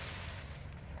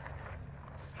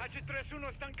 H31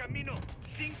 está en camino.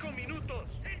 5 minutos.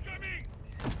 Incoming!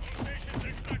 All stations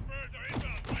extract birds are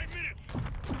inbound. 5 minutes.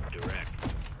 Direct.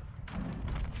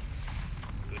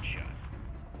 Good shot.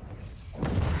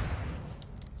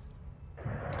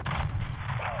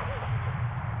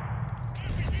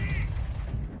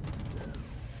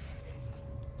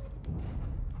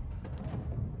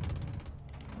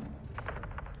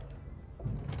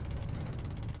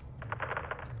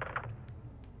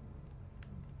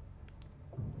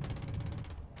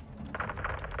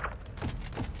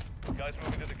 Guys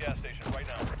moving to the gas station right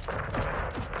now.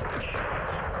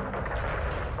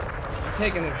 I'm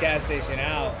taking this gas station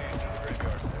out.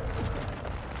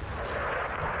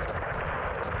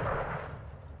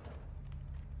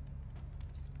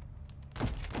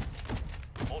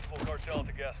 Multiple cartel at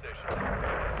the gas station.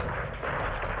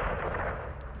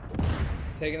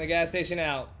 Taking the gas station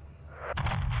out.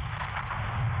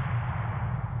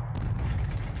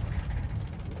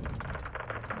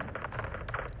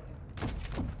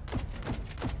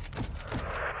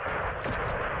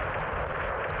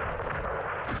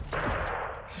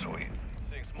 Sweet.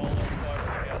 Seeing small fire at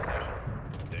the gas station.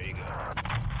 There you go.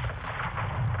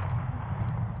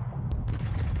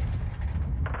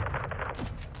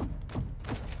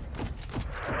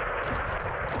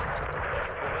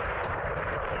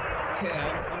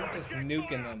 Yeah, I'm just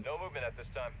nuking them. No movement at this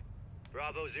time.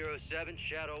 Bravo 07,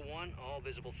 Shadow 1. All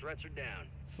visible threats are down.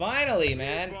 Finally,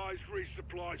 man.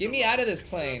 Get me out of this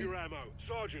plane.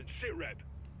 Sergeant, sit rep.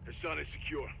 Hassan is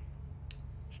secure.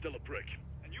 Still a prick.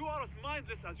 And you are as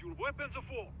mindless as your weapons of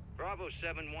war. Bravo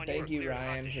 7-1. Thank you,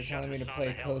 Ryan, for telling me to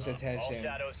play close attention.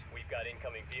 Shadows, we've got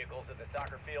incoming vehicles at the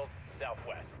soccer field,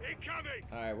 southwest. Incoming!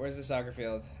 Alright, where's the soccer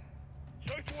field?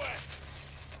 Southwest.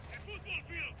 The football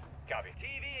field. Copy.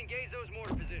 TV, engage those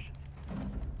mortar positions.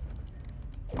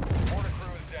 Mortar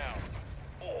crew is down.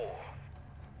 Oh.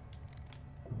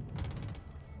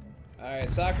 Alright,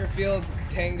 soccer field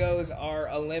tangos are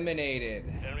eliminated.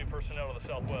 Enemy personnel to the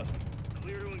southwest.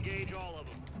 Clear to engage all of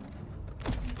them.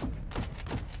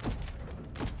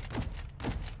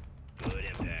 Good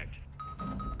impact.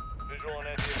 Visual on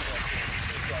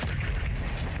anti-aircraft.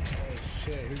 Oh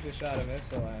shit, who just shot a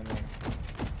missile at me?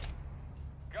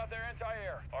 Got their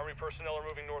anti-air. Army personnel are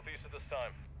moving northeast at this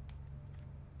time.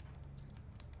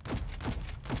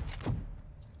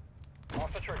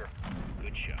 Off the trigger.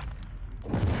 Good shot.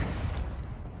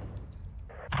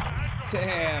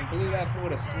 Damn, blew that fool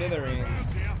to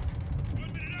smithereens.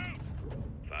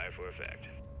 Fire for effect.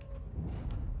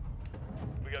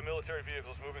 We got military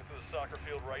vehicles moving through the soccer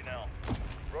field right now.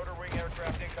 Rotor wing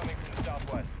aircraft incoming from the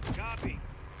southwest. Copy.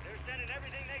 They're sending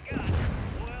everything they got.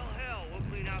 Well, hell, we'll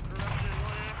clean out corruption in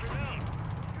one afternoon.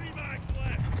 3 miles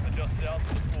left. Adjust south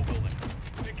to the school building.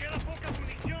 Me queda poca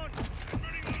munición. I'm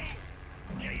running low.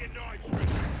 Yeah, you know it's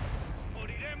ready.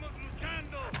 Moriremos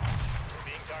luchando. We're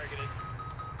being targeted.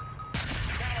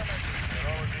 Countermeasures. There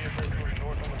are vehicles moving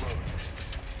north on the road.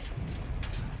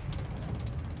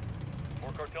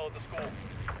 More cartel at the school.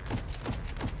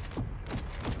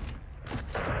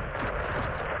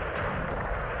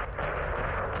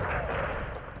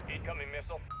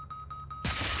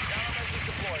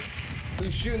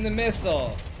 Who's shooting the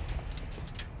missile?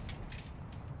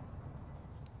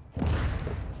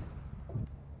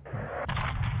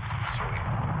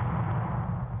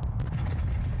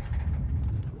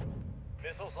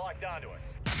 Missiles locked onto us.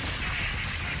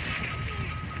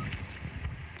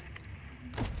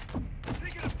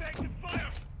 Taking effective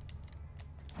fire.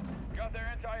 Got their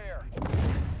anti-air.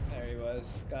 There he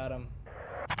was. Got him.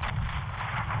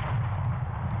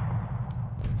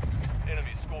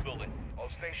 Enemy school building. All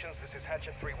stations, this is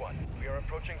Hatchet 3-1. We are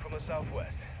approaching from the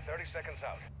southwest. 30 seconds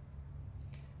out.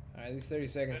 Alright, these 30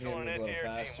 seconds are gonna move a little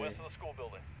faster. West of the school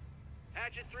building.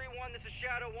 Hatchet 3-1, this is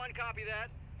Shadow 1, copy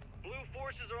that. Blue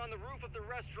forces are on the roof of the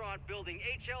restaurant building.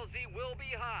 HLZ will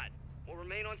be hot. We'll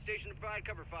remain on station to provide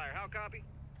cover fire. How copy?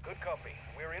 Good copy.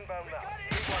 We're inbound now.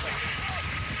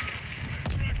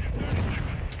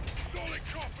 Solid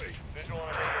copy. Visual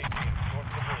on 18. North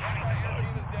of the bridge.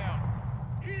 Team is down.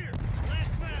 Here,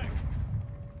 last mag.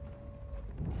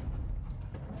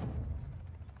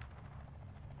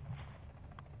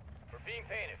 We're being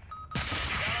painted.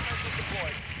 Countermeasures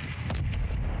deployed.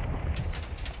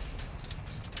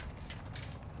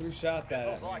 Who shot that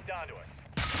at me? Locked onto us.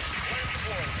 Flares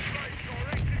deployed. Right, your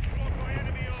exit blocked by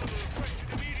enemy armor. Requesting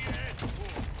immediate air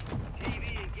support. TV,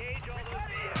 engage all those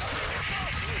vehicles.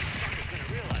 Fucker's gonna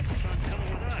realize the sun's coming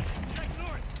with us. Check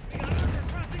north. We got armor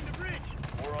crossing the bridge.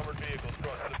 4 armored vehicles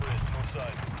crossing the bridge, north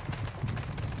side.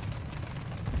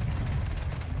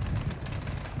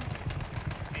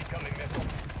 Incoming missile.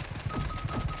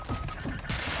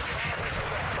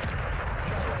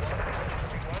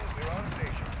 We're on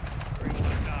station.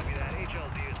 3-1, copy that.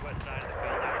 HLZ is west side of the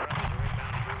building. Rebels are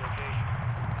inbound to your location.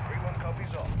 3-1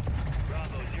 copies all.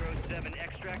 Bravo 07,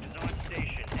 extract is on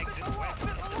station. Exit west of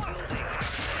the building.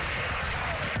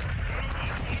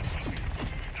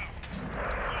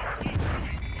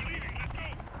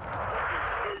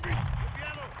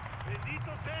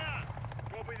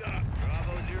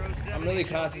 I'm really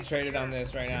concentrated on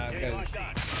this right now because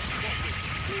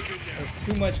there's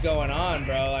too much going on,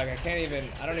 bro. Like I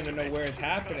don't even know where it's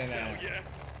happening at.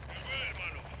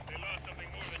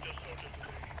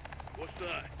 What's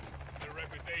that? Their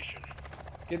reputation.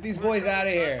 Get these boys out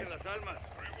of here. 3-1,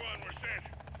 we're set.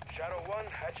 Shadow 1,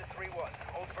 Hatchet 3-1.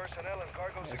 All personnel and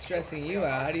cargo. I'm stressing you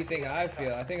out. How do you think I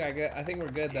feel? I think we're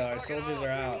good though. Our soldiers are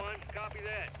out. Copy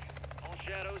that. All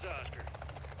shadows, Oscar.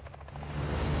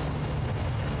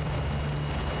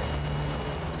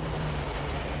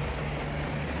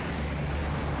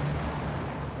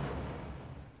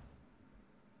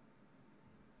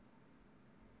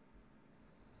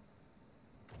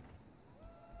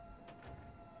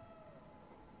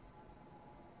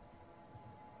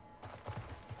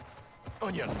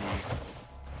 On your knees.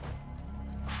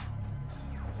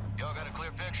 Y'all got a clear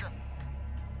picture?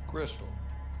 Crystal.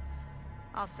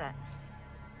 All set.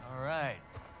 All right.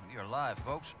 You're live,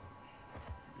 folks.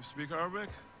 You speak Arabic?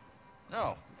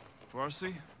 No.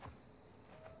 Farsi?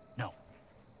 No.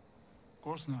 Of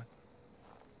course not.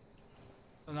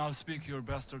 Then I'll speak your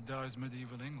bastardized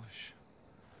medieval English.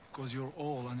 Because you're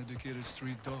all uneducated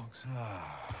street dogs.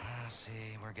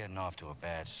 See, we're getting off to a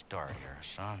bad start here,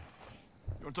 son.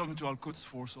 You're talking to Al-Quds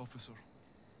Force officer.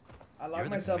 I lock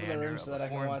myself in the room so that I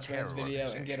can watch Man's video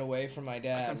and get away from my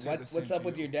dad. What's up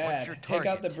with your dad? Take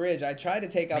out the bridge. I tried to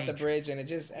take out the bridge and it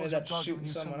just ended up shooting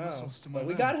someone else. But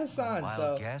we got Hassan,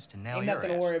 so ain't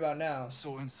nothing to worry about now.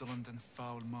 So insolent and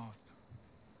foul-mouthed.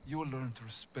 You will learn to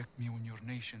respect me when your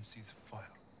nation sees fire.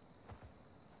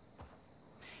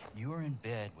 You are in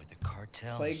bed with the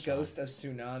cartel. Play Ghost of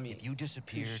Tsunami. If you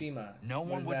disappeared, Tsushima. no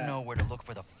one would know where to look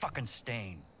for the fucking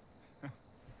stain.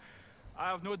 I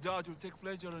have no doubt you'll take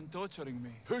pleasure in torturing me.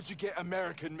 Where'd you get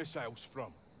American missiles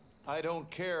from? I don't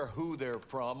care who they're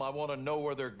from. I want to know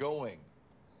where they're going.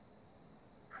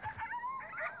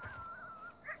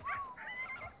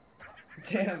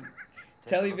 Damn.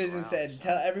 Television said,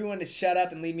 tell everyone to shut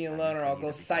up and leave me alone or I'll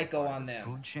go psycho on them.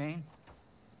 Food chain?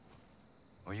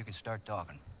 Or you can start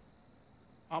talking.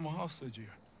 I'm a hostage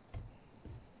here.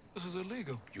 This is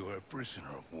illegal. You're a prisoner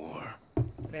of war.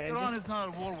 Man, Iran is not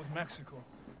at war with Mexico.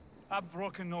 I've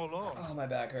broken no laws. Oh, my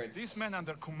back hurts. These men and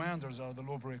their commanders are the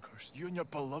lawbreakers. You and your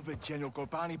beloved General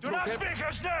Ghorbrani Do not speak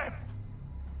his name!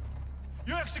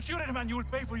 You executed him and you will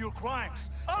pay for your crimes.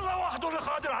 I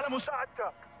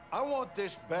want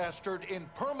this bastard in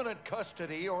permanent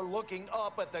custody or looking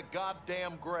up at the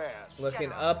goddamn grass.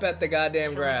 Looking up at the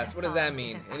goddamn grass. What does that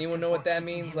mean? Anyone know what that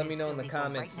means? Let me know in the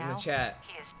comments, in the chat.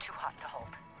 He is too hot to hold.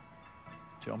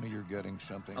 Tell me you're getting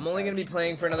something. I'm only gonna be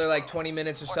playing for another like 20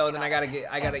 minutes or so. Then I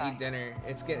gotta eat dinner.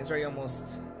 It's already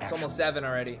almost 7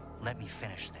 already. Let me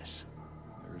finish this.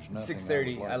 There's nothing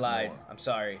 6:30. I lied. More. I'm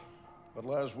sorry. But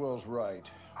Laswell's right.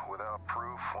 without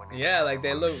proof when Yeah, like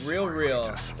they look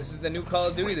real. This is the new Call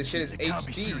of Duty. This shit is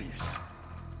HD.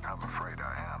 I'm afraid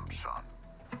I am, son.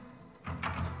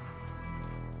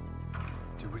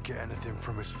 Did we get anything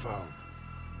from his phone?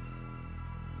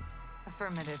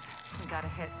 Affirmative. We got a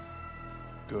hit.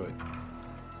 Good.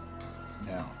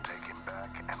 Now. Take him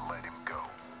back and let him go.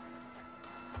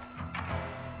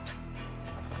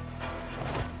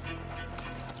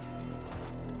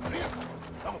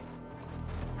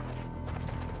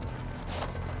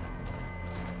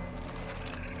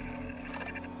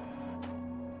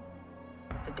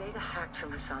 The data hacked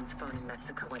from Hassan's phone in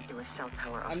Mexico went through a cell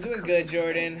tower. I'm doing good,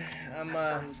 Jordan. I'm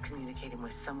Hassan was communicating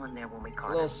with someone there when we caught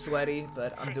a little him. sweaty,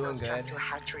 but I'm doing good. Tracked to a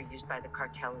hatchery used by the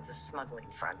cartel as a smuggling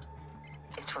front.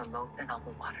 It's remote and on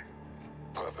the water.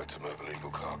 Perfect to move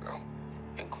illegal cargo,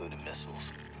 including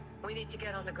missiles. We need to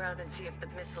get on the ground and see if the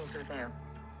missiles are there.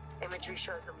 Imagery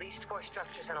shows at least 4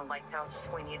 structures and a lighthouse.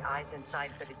 We need eyes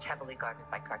inside, but it's heavily guarded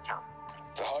by cartel.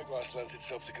 The high grass lends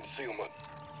itself to concealment.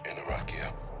 In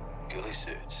Iraqia, ghillie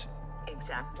suits.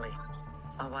 Exactly.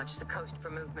 I'll watch the coast for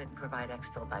movement and provide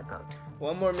exfil by boat.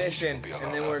 One more mission,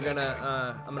 and then we're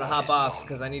gonna, I'm gonna hop off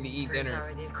because I need to eat dinner.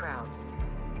 Already a crowd.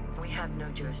 We have no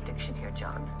jurisdiction here,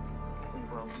 John. We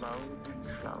roll low and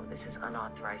slow. This is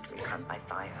unauthorized recon by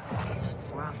fire.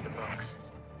 We're off the books.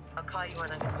 I'll call you on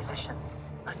under position.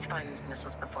 Let's find these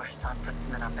missiles before Hassan puts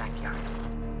them in our backyard.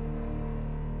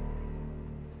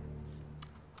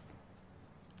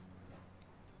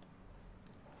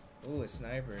 Ooh, a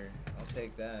sniper. I'll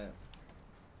take that.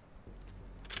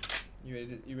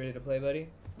 You ready to play, buddy?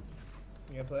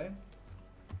 You gonna play?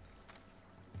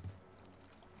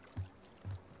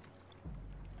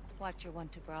 Watcher 1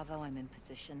 to Bravo, I'm in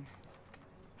position.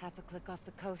 Half a click off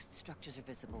the coast, structures are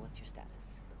visible. What's your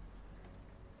status?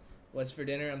 What's for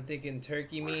dinner? I'm thinking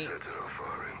turkey meat,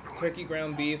 turkey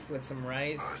ground beef with some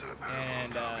rice,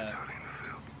 and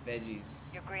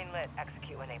veggies. You're green lit.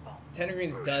 Execute when able. Tender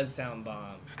greens does sound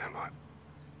bomb. Stand by.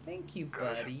 Thank you,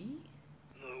 buddy.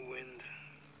 Low wind.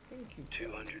 Thank you.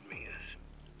 200 meters.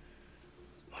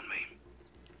 On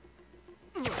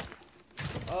me.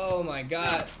 Oh my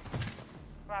god.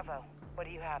 Bravo, what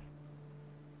do you have?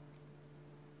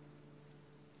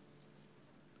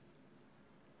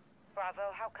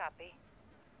 Bravo, how copy?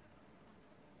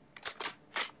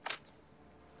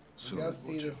 You guys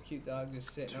see this cute dog just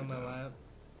sitting on my lap?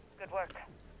 Good work.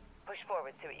 Push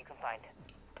forward, see what you can find.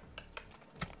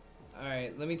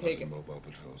 Alright, let me take it.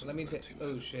 Let me take.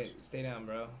 Oh shit, stay down,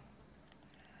 bro.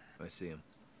 I see him.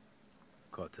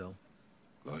 Cartel?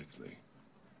 Likely.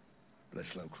 Let's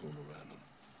slow crawl around them.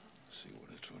 See what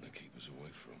they're trying to keep us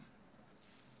away from.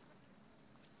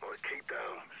 Alright, keep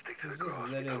down. Stick to He's the just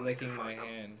grass. literally licking my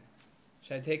hand.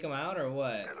 Should I take him out or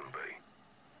what? Let him be.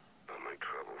 Don't make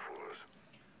trouble for us.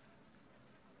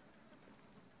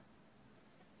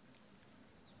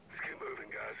 Let's keep moving,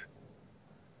 guys.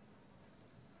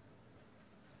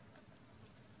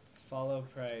 Follow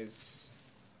Price.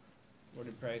 Where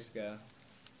did Price go?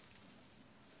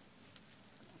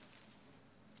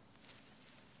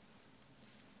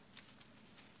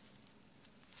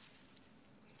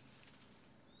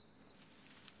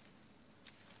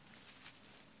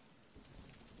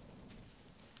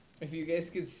 If you guys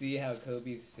could see how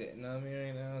Kobe's sitting on me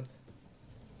right now, I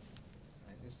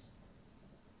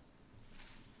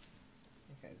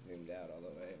think I zoomed out all the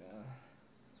way now.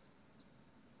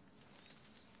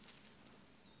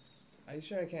 Are you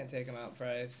sure I can't take him out,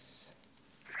 Price?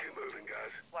 Let's keep moving,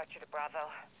 guys. Watcher to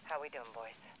Bravo. How we doing,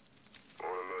 boys? On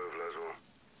the move, Laswell.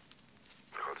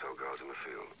 Cartel guards in the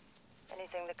field.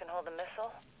 Anything that can hold a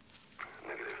missile?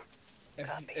 Negative.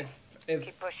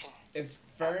 Keep pushing. If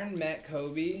Fern met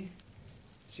Kobe,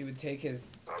 she would take his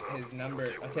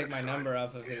number. I'll take my number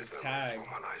off of his tag.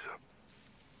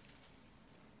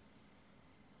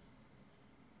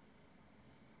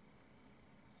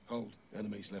 Hold.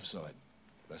 Enemies left side.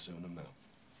 Lassoing them now.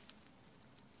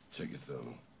 Check your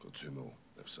thermal. Got 2 more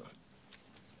left side.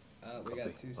 We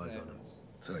got 2 snipers.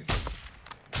 Take it.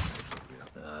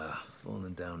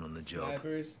 Falling down on the job.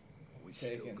 Snipers. We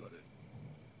still got it.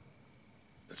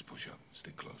 Let's push up.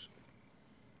 Stick close.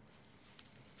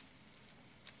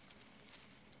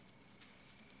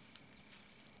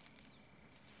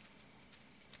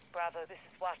 Bravo, this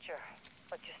is Watcher.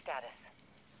 What's your status?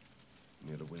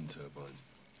 Near the wind turbine.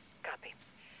 Copy.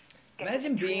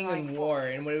 Imagine being in war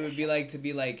and what it would be like to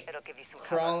be like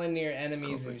crawling near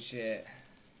enemies and shit.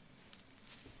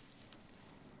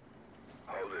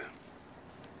 Hold it.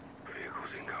 Vehicles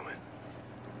incoming.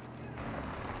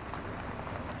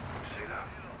 See that?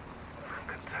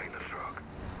 Container truck.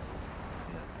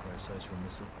 Yeah, right size for a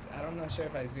missile. I'm not sure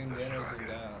if I zoomed in or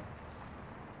zoomed out.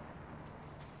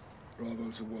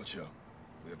 Bravo to Watcher.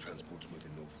 We have transports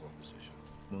moving north for our position.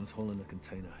 One's hauling a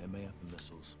container. It may have the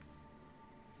missiles.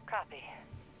 Copy.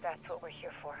 That's what we're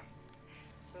here for.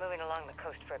 Moving along the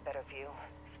coast for a better view.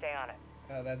 Stay on it.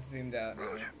 Oh, that's zoomed out.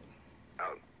 Roger.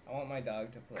 Out. I want my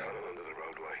dog to play. Tunnel under the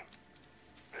roadway.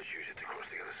 Let's use it to cross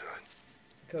the other side.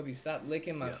 Kobe, stop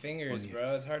licking my fingers,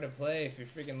 bro. It's hard to play if you're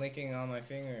freaking licking all my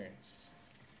fingers.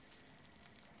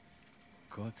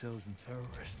 Cartels and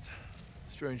terrorists.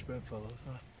 Strange bedfellows,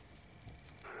 huh?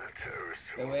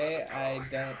 The way I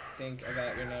don't think I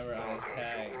got your number on his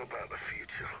tag.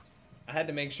 I had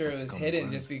to make sure it was hidden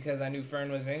just because I knew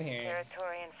Fern was in here.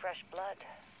 Territory and fresh blood.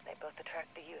 They both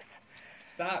attract the youth.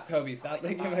 Stop, Kobe. Stop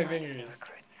licking my fingers.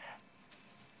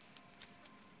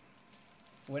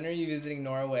 When are you visiting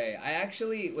Norway? I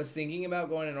actually was thinking about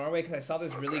going to Norway because I saw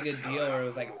this really good deal where it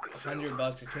was like $100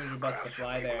 or $200 to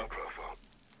fly there.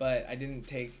 But I didn't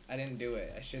do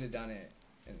it. I should have done it.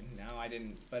 And now I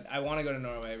didn't. But I want to go to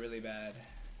Norway really bad.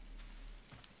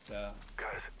 So.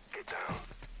 Guys, get down.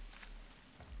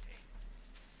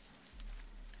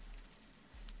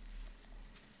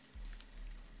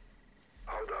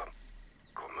 Hold up.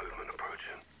 Got movement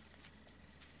approaching.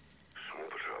 Small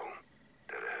patrol.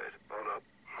 Dead ahead. Hold up.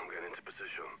 I'm getting into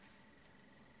position.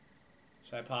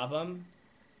 Should I pop him?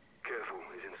 Careful.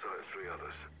 He's inside 3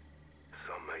 others.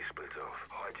 Some may split off.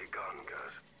 Hide your gun,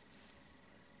 guys.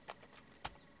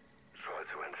 Try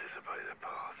to anticipate their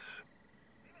paths.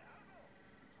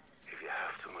 If you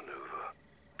have to maneuver,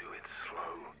 do it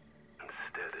slow and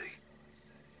steady.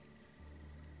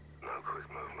 No quick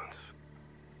movements.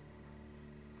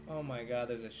 Oh my god,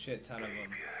 there's a shit ton of them. Keep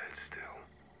your head still.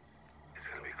 It's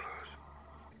gonna be close.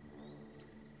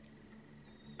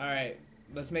 Alright,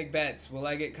 let's make bets. Will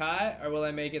I get caught or will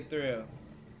I make it through?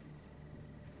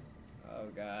 Oh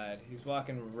god, he's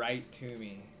walking right to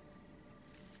me.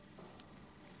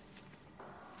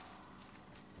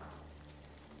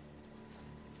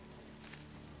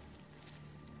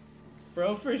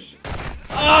 Bro for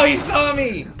oh, he saw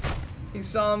me! He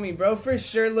saw me. Bro for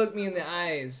sure looked me in the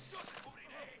eyes.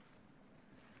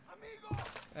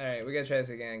 Alright, we gotta try this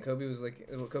again. Kobe was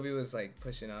like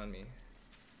pushing on me.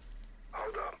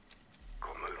 Hold up.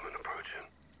 Got movement approaching.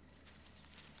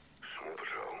 Small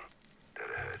patrol. Dead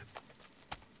ahead.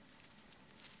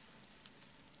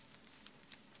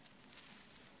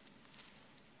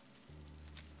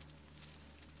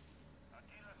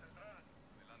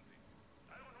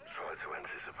 Try to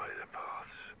anticipate their paths.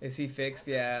 Is he fixed?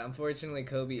 Yeah, unfortunately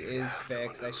Kobe is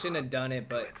fixed. I shouldn't have done it,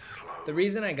 but the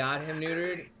reason I got him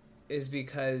neutered is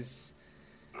because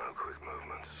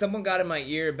someone got in my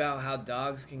ear about how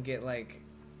dogs can get like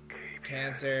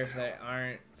cancer if they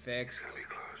aren't fixed,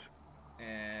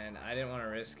 and I didn't want to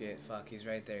risk it. Fuck, he's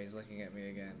right there. He's looking at me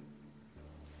again.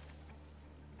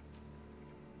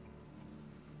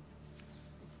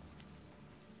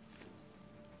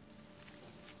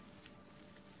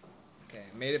 Okay,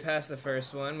 made it past the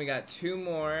first one. We got 2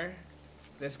 more.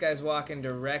 This guy's walking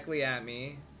directly at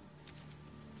me.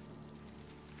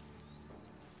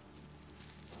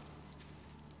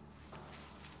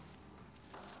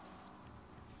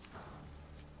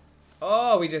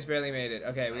 Oh, we just barely made it.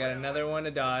 Okay, we got another one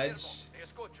to dodge.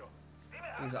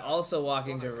 He's also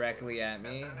walking directly at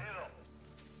me.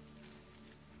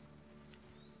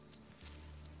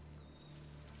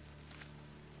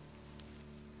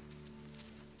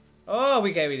 Oh,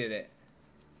 okay, we did it.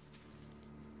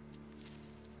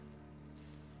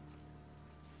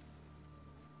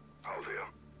 Hold here.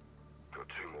 Got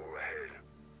 2 more ahead.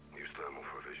 Use thermal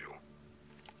for a visual.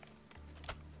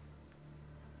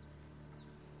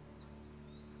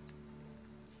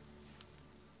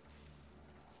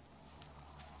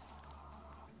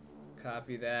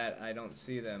 Copy that. I don't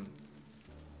see them.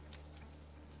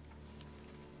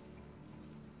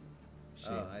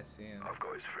 Oh, I see him. I've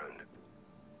got his friend.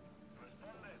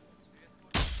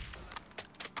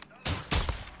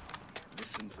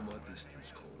 Listen for my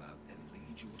distance call out and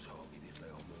lead your target if they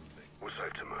are moving. We're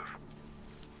safe to move.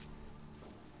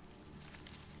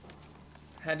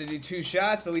 Had to do 2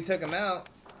 shots, but we took him out.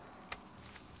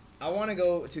 I want to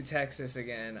go to Texas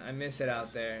again. I miss it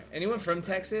out there. Anyone from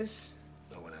Texas?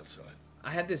 No one outside.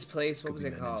 I had this place. What was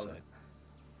it called?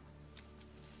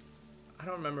 I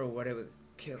don't remember what it was.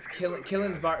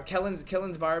 Kellen's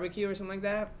Barbecue or something like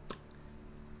that.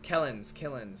 Kellen's,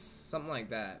 something like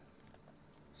that.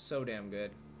 So damn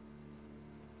good.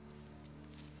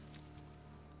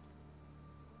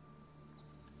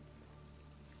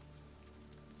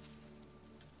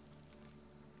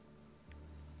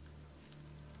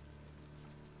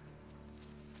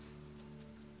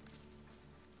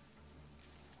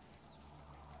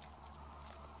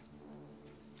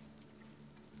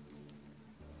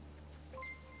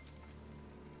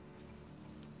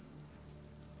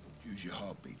 Use your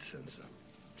heartbeat sensor.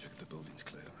 Check the building's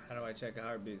clear. How do I check a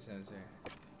heartbeat sensor?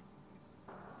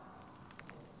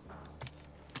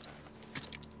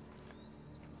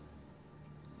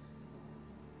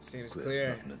 Seems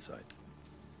clear. Nothing inside.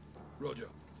 Roger.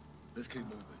 Let's keep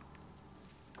moving.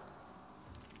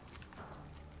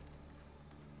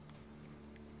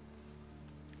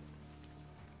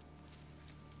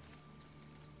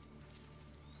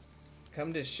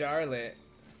 Come to Charlotte.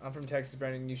 I'm from Texas,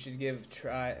 Brendan. You should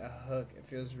try a hook. It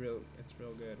feels real. It's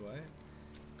real good. What?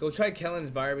 Go try Kellen's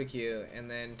barbecue and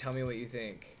then tell me what you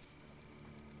think.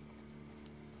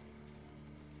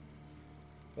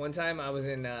 One time I was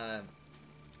in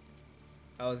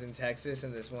Texas,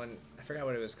 and this one, I forgot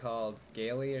what it was called,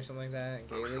 Gailey or something like that.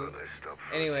 Gailey.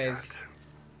 Anyways,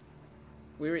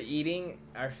 we were eating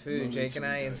our food, Jake and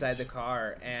I, inside the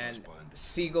car, and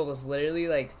seagulls literally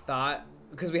like thought,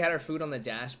 because we had our food on the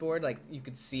dashboard, like you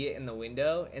could see it in the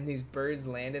window, and these birds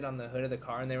landed on the hood of the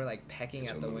car, and they were like pecking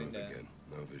at the window. Again.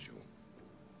 No visual.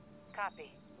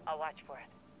 Copy. I'll watch for it.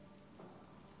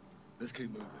 Let's keep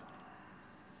moving.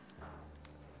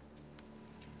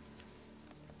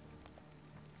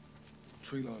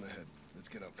 Tree line ahead. Let's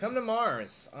get up. Come to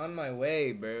Mars. On my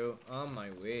way, bro. On my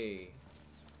way.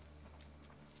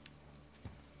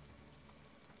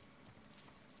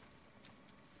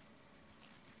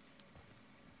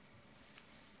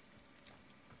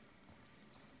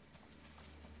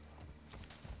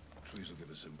 Trees will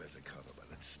give us some better cover, but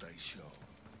let's stay sharp.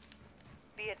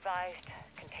 Be advised,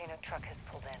 container truck has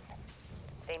pulled in.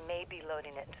 They may be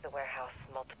loading it into the warehouse.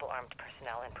 Multiple armed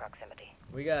personnel in proximity.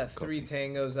 We got 3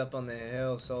 tangos up on the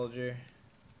hill, soldier.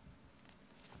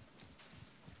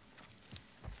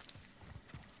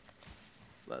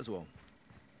 Laswell.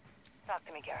 Talk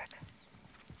to me, Garrick.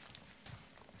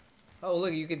 Oh,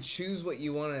 look, you can choose what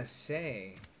you want to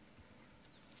say.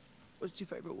 What's your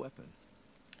favorite weapon?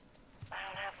 I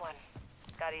don't have one.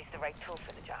 Gotta use the right tool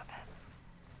for the job.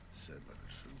 Said like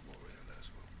a true warrior,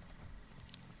 Laswell.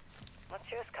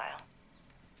 What's yours, Kyle?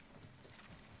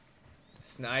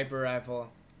 Sniper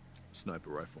rifle. Sniper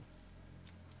rifle.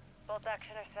 Bolt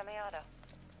action or semi-auto?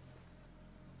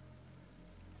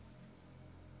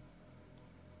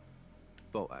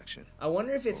 Bolt action. I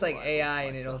wonder if it's like AI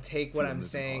and it'll take what I'm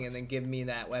saying and then give me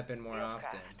that weapon more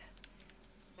often.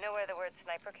 Know where the word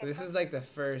sniper came This from? is like the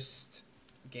first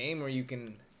game where you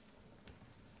can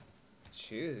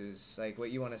choose like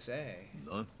what you want to say.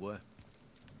 No, where?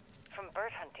 From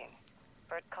bird hunting.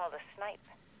 Bird called a snipe.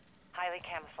 Highly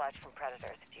camouflaged from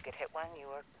predators. If you could hit one, you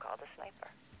were called a sniper.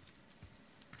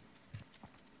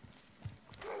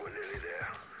 Well, we're nearly there.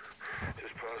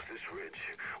 Just past this ridge,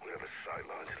 we have a sight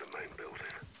line to the main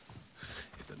building.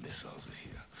 If the missiles are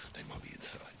here, they might be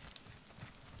inside.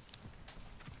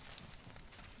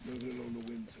 Moving along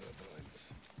the wind turbines.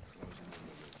 Closing on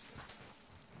the roofs.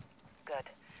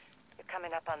 Good. You're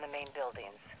coming up on the main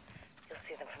buildings. You'll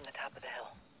see them from the top of the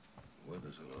hill.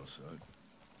 Weather's on our side.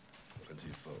 Plenty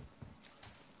of folk.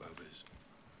 Rovers.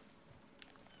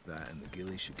 That and the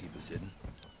ghillie should keep us hidden.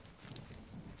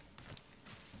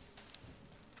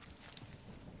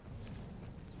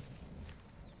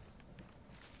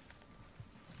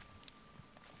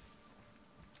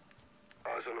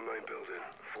 Eyes on the main building.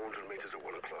 400 meters at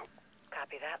 1 o'clock.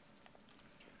 Copy that.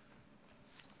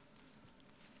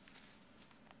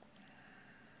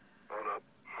 Hold up.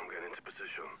 I'm getting into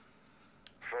position.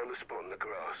 Find the spot in the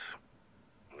grass.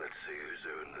 Let's see who's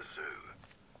doing the zoo.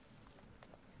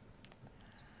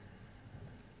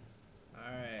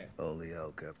 Alright. Only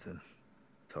out, Captain.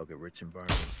 Target rich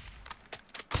environment.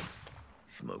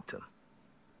 Smoked him.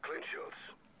 Clean shots.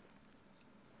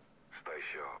 Stay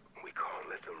sharp. We can't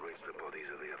let them reach the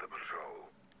bodies of the other patrol.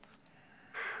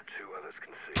 2 others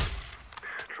can see them.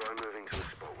 Try moving to a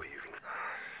spot where you can...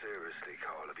 Seriously,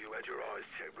 Carl, have you had your eyes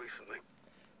checked recently?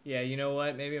 Yeah, you know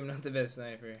what? Maybe I'm not the best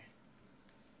sniper.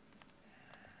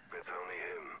 It's only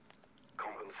him.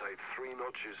 Compensate 3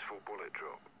 notches for bullet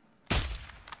drop.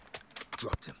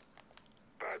 Dropped him.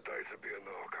 Bad day to be a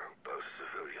narco. Those are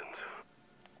civilians.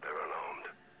 They're unarmed.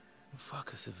 What the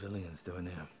fuck are civilians doing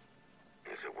here?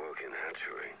 It's a working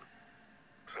hatchery.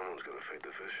 Someone's gonna feed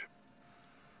the fish.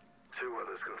 2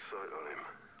 others got sight on him.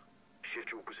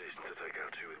 Shift your position to take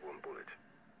out 2 with 1 bullet.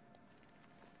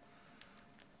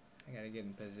 I gotta get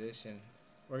in position.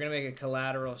 We're gonna make a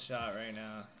collateral shot right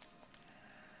now.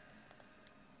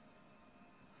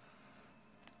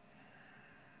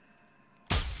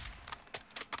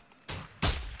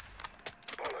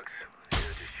 Bollocks.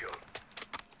 Here's your shot.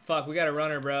 Fuck, we got a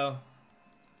runner, bro.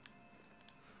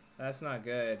 That's not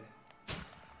good.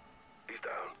 He's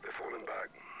down. They're falling back.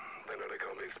 They know they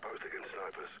can't be exposed against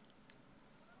snipers.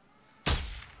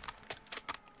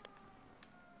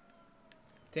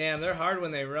 Damn, they're hard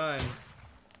when they run.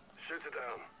 Shoot it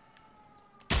down.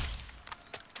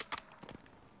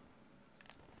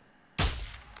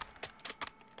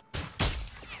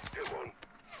 Hit one.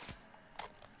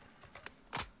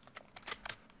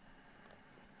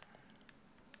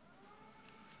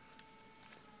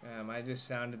 Damn, I just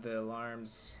sounded the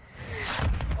alarms.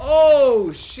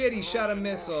 Oh shit, he shot a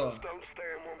missile. Don't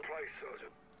stay in one place,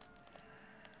 Sergeant.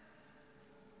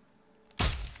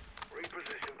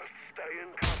 Reposition, but stay in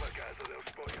cover, guys, or they'll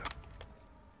spot you.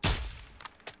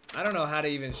 I don't know how to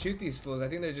even shoot these fools. I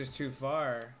think they're just too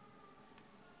far.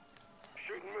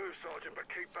 Shoot and move, Sergeant, but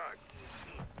keep back.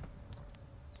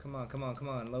 Come on, come on, come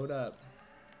on. Load up.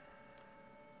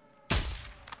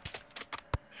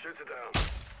 Shoot it down.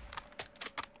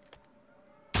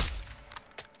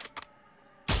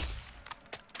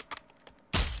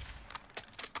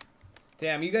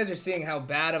 Damn, you guys are seeing how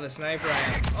bad of a sniper I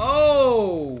am.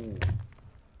 Oh!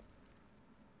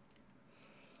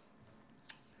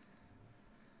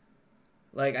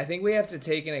 Like, I think we have to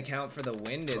take into account for the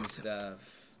wind and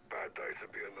stuff. Bad day to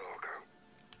be a narco.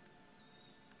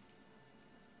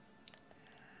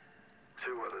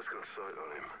 Two others got sight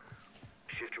on him.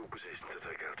 Shift your position to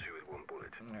take out two with one bullet.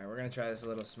 Alright, we're gonna try this a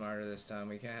little smarter this time.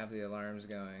 We can't have the alarms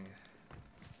going.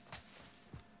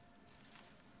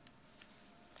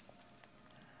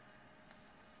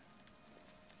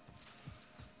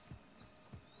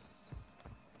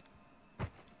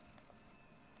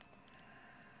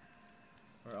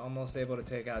 We're almost able to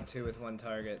take out two with one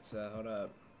target, so hold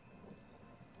up.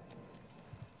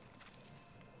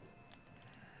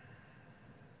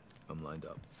 I'm lined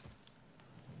up.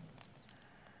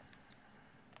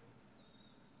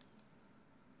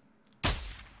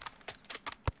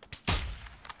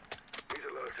 He's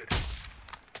alerted.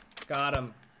 Got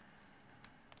him.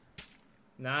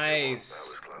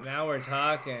 Nice. Now we're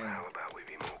talking. How about we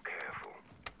be more careful?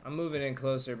 I'm moving in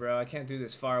closer, bro. I can't do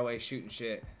this far away shooting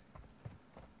shit.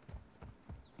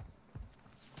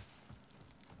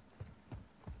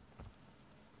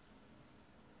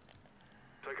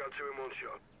 Take out two in one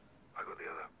shot. I got the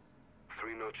other.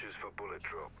 3 notches for bullet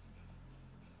drop.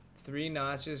 3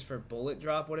 notches for bullet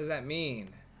drop? What does that mean?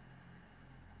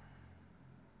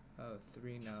 Oh,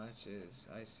 3 notches.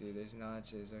 I see. There's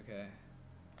notches. Okay.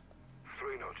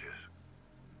 3 notches.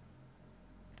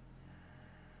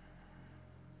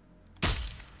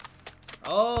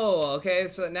 Oh, okay.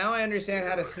 So now I understand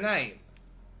how to snipe.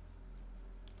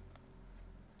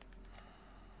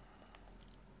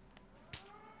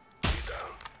 He's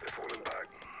down. They're falling back.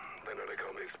 They know they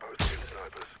can't be exposed against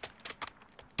snipers.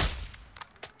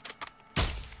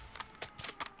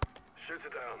 Shoot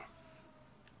it down.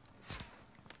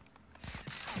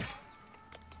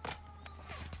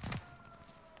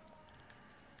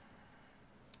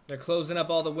 They're closing up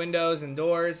all the windows and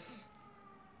doors.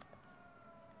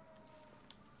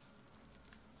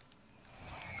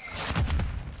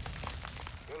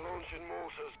 They're launching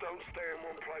mortars. Don't stay in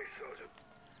one place, Sergeant.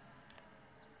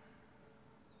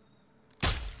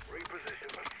 Reposition,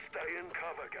 but stay in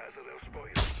cover, guys, or they'll spot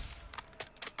you.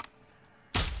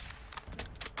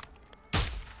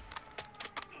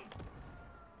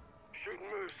 Shoot and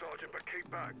move, Sergeant, but keep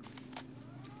back.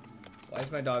 Why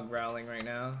is my dog growling right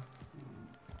now?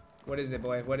 What is it,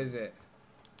 boy? What is it?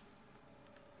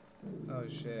 Oh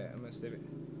shit, I must have it.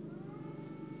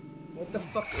 What the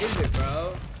fuck is it,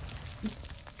 bro?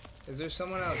 Is there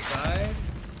someone outside?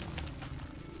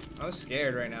 I'm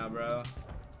scared right now, bro.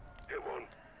 Hit one.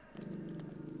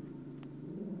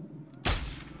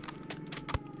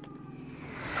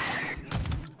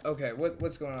 Okay,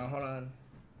 what's going on? Hold on.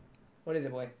 What is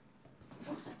it, boy?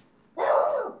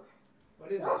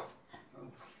 What is it?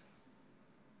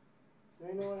 There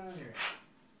ain't no one out here.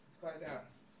 Let's quiet down.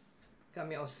 Got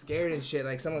me all scared and shit,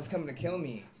 like someone's coming to kill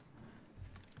me.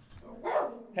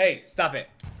 Hey, stop it.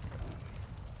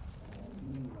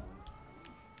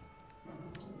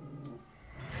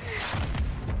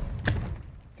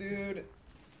 Dude.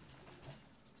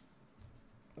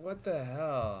 What the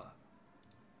hell?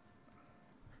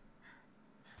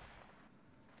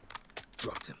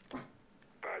 Dropped him.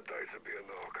 Bad day to be a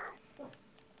narco.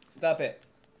 Stop it.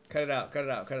 Cut it out, cut it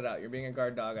out, cut it out. You're being a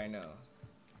guard dog, I know.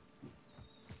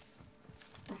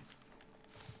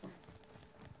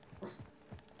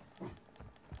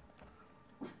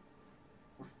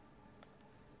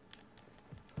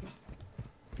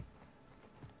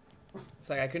 It's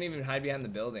like I couldn't even hide behind the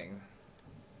building.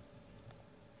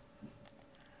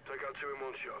 Take out two in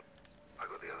one shot. I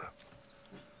got the other.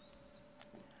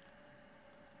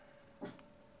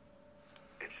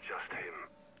 It's just him.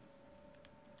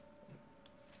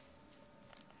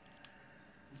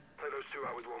 Take those two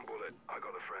out with one bullet. I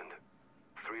got a friend.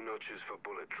 3 notches for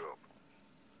bullet drop.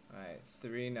 Alright,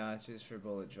 3 notches for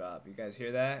bullet drop. You guys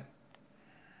hear that?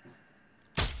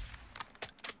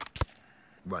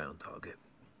 Right on target.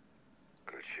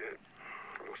 Good shit.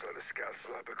 Looks like the scout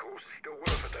sniper course is still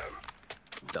worth a damn.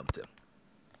 Dumped him.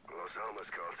 Los Alamos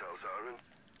cartels are in.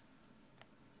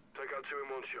 Take out 2 in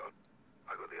 1 shot.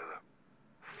 I got the other.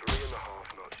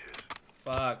 3.5 notches.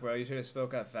 Fuck, bro. You should have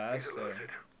spoke up faster.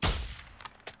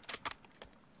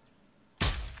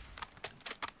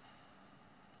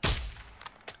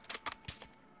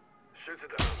 Shoot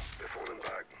it down. They're falling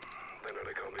back. They know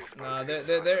they can't be exposed. Nah,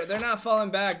 they're not falling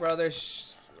back, bro. They're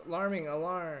alarming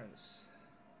alarms.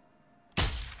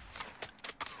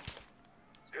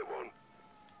 Hit one.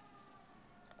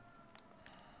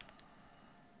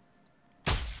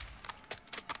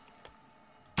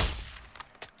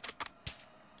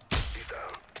 He's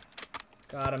down.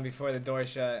 Got him before the door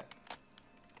shut.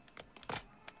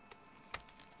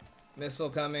 Missile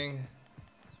coming.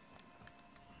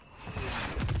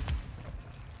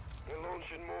 They're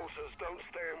launching mortars. Don't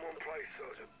stay in one place,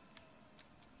 Sergeant.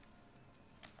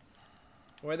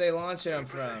 Where are they launching them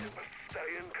from? Stay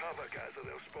in cover, guys, or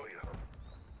they'll spot you.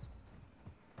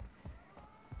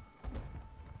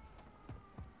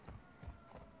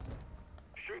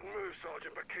 Shoot and move,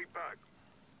 Sergeant, but keep back.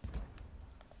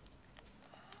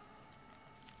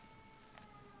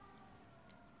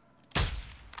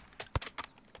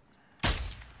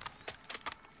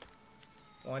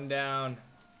 One down.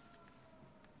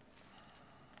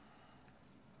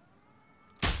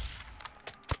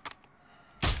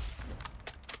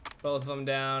 Both of them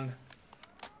down.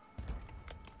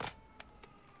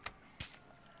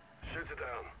 Shoot it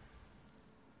down.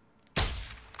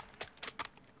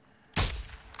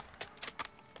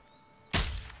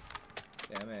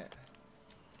 Damn it.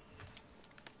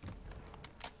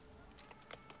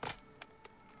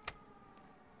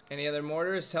 Any other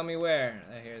mortars? Tell me where.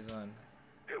 Oh, here's one.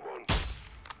 Hit one.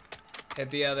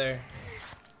 Hit the other.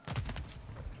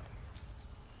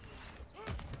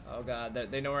 Oh god,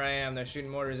 they know where I am. They're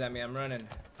shooting mortars at me. I'm running.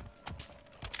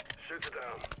 Shoot it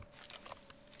down.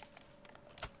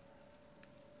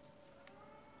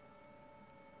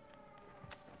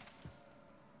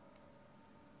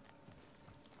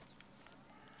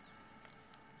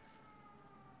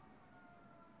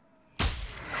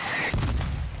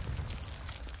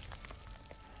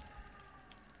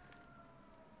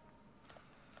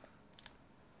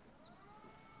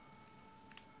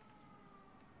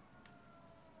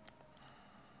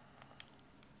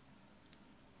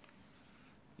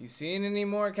 You seen any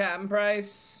more, Captain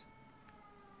Price?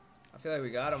 I feel like we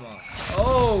got them all.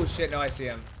 Oh shit, no, I see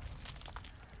him.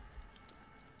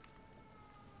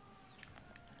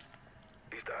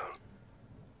 He's down.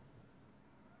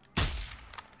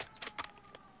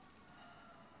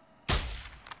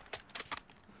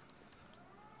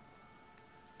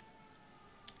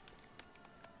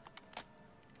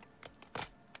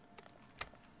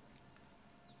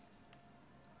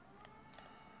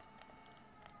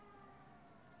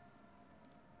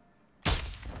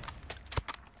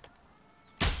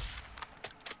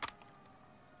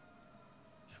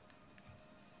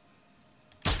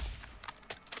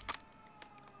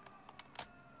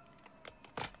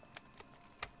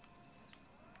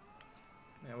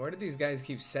 Man, where did these guys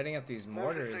keep setting up these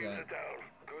mortars at?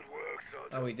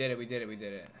 Oh, we did it, we did it, we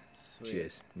did it. Sweet.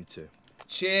 Cheers. You too.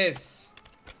 Cheers!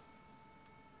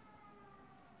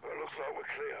 Well, it looks like we're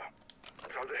clear.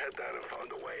 Time to head down and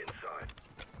find a way inside.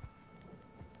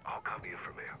 I'll cover you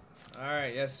from here.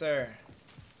 Alright, yes sir.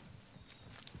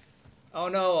 Oh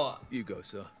no! You go,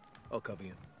 sir. I'll cover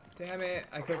you. Damn it,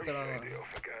 I clicked the wrong one. The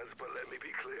offer, guys, but let me be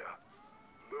clear.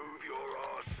 Move your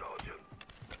arse, Sergeant.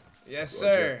 Yes,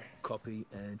 Roger. sir. Copy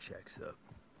and check, sir.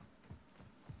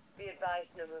 Be advised,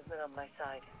 no movement on my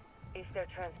side. If they're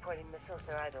transporting missiles,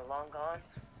 they're either long gone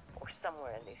or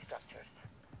somewhere in these structures.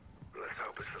 Let's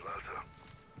hope it's the latter.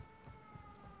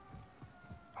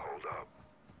 Hold up.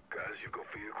 Guys, you've got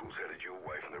vehicles headed your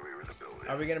way from the rear of the building.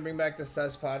 Are we gonna bring back the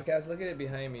Sus podcast? Look at it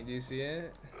behind me. Do you see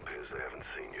it? Appears they haven't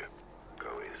seen you. Go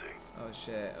easy. Oh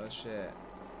shit, oh shit.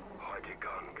 Hide your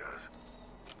gun, guys.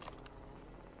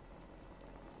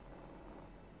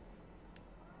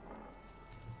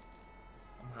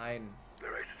 I'm hiding.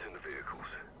 They're exiting the vehicles.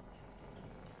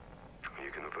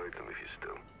 You can avoid them if you're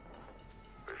still.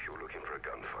 But if you're looking for a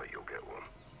gunfight, you'll get one.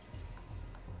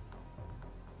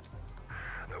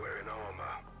 They're wearing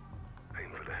armor.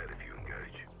 Aim for the head if you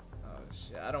engage. Oh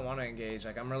shit, I don't want to engage.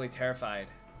 Like, I'm really terrified.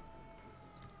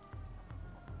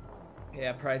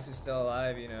 Yeah, Price is still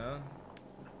alive, you know?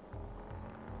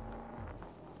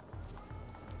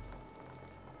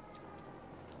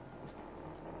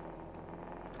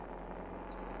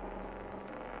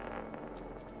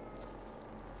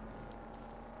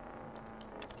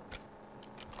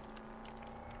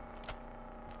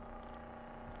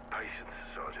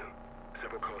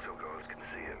 Rebel cartel guards can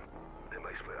see him. They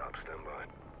may split up. Stand by.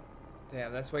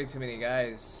 Damn, that's way too many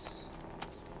guys.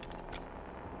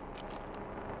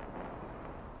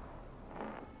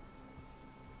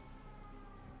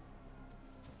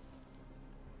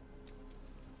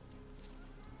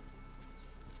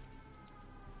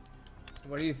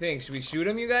 What do you think? Should we shoot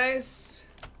him, you guys?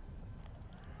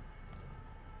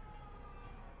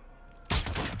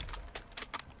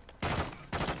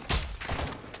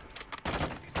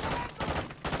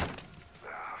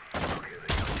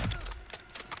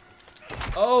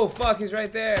 Oh, fuck, he's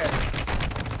right there.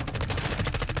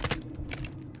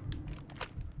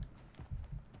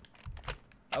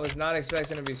 I was not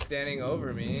expecting to be standing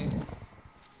over me.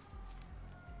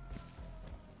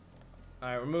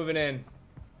 Alright, we're moving in.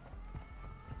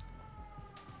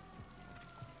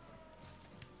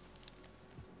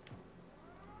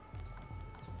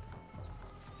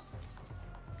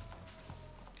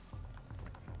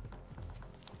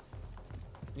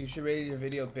 You should raise your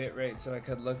video bitrate so I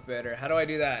could look better. How do I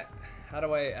do that? How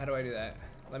do I do that?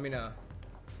 Let me know.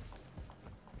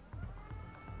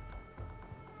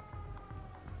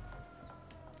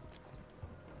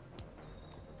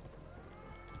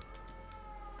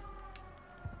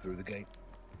 Through the gate.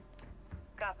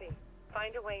 Copy.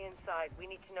 Find a way inside. We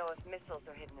need to know if missiles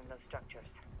are hidden in those structures.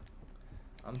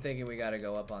 I'm thinking we gotta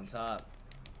go up on top.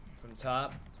 From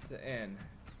top to in.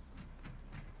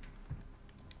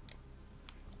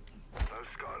 Those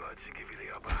skylights should give you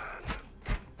the upper hand.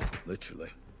 Literally.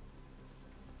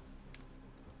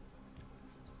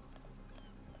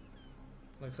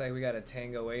 Looks like we got a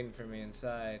tango waiting for me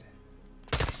inside.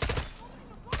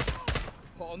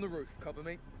 Hot on the roof. Cover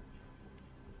me.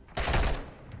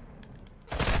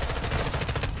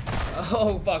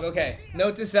 Oh, fuck, okay.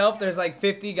 Note to self, there's like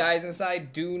 50 guys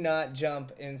inside. Do not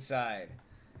jump inside.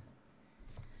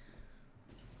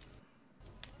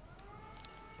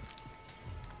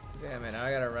 Damn it, now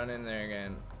I gotta run in there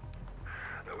again.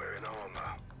 They're wearing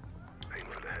armor. Aim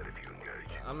right ahead if you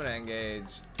engage. I'm gonna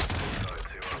engage.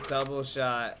 Double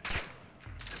shot.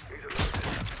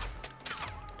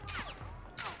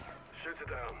 Shoot it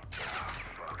down. Ah,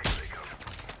 fuck, here they come.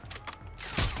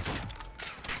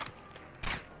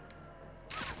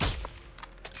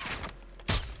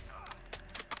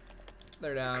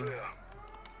 They're down. Clear.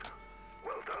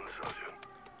 Well done, Sergeant.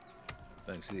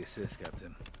 Thanks for the assist,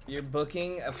 Captain. You're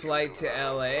booking a flight to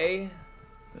LA?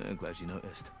 I'm glad you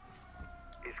noticed.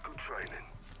 It's good training.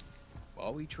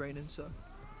 Are we training, sir?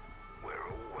 We're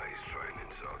always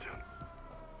training, Sergeant.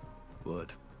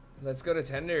 Word. Let's go to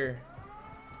tender.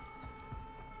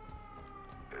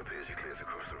 It appears you cleared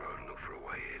across the road and look for a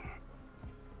way in.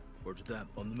 Roger that.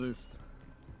 On the move.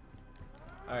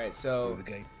 Alright, so Through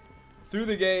the gate. Through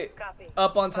the gate,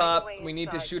 up on top. We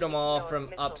need to shoot them all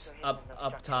from up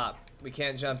top. We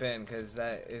can't jump in because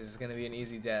that is going to be an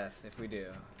easy death if we do.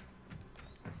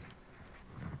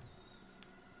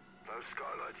 Those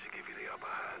skylights should give you the upper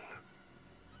hand.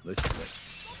 Literally.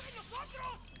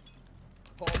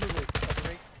 Hot on the roof. Cover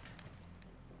me.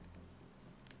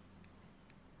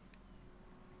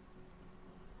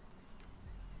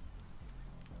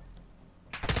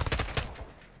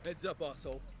 Heads up,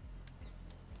 arsehole.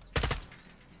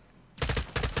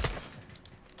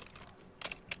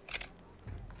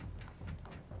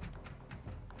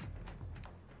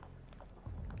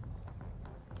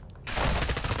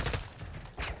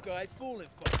 This guy's falling,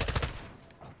 fucker.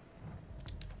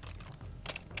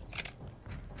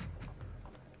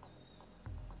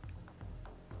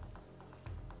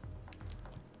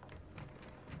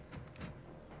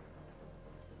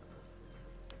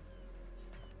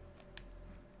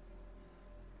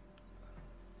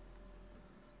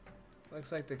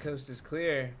 Looks like the coast is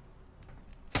clear.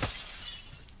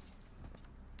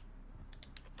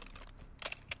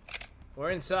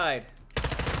 We're inside.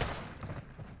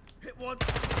 Hit one.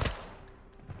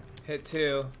 Hit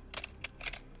two.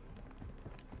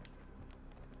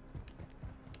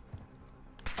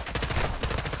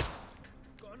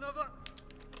 Got another.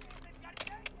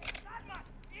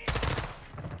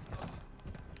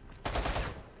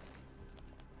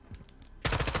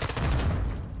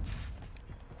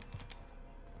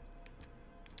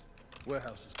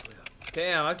 Warehouse is clear.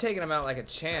 Damn, I'm taking him out like a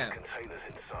champ. Containers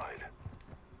inside.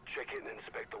 Check it and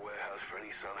inspect the warehouse for any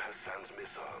Hassan's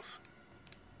missiles.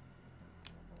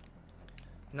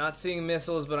 Not seeing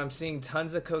missiles, but I'm seeing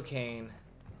tons of cocaine.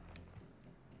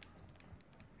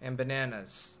 And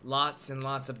bananas. Lots and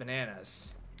lots of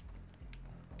bananas.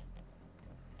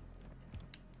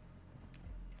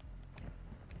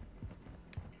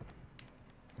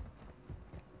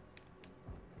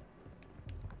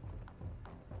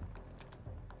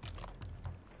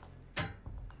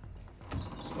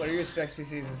 What are your specs,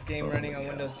 PC? Is this game running on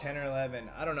Windows 10 or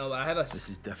 11? I don't know, but I have a. This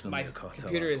is definitely my a cartel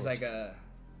computer is outpost. like a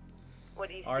What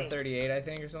do you R38, I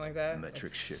think, or something like that.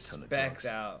 Metric shit ton of Specced drugs.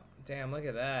 out. Damn, look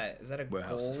at that. Is that a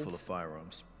Warehouses gold? full of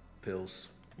firearms, pills,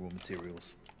 raw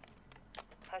materials.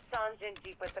 Hassan's in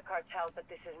deep with the cartel, but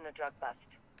this isn't a drug bust.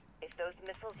 If those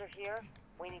missiles are here,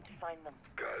 we need to find them.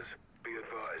 Guys, be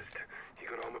advised. You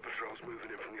got armor patrols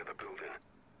moving in from the other building.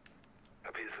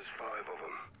 Appears there's 5 of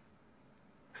them.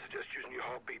 Suggest using your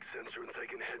heartbeat sensor and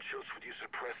taking headshots with your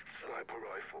suppressed sniper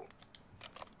rifle.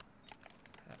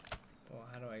 Well,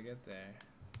 how do I get there?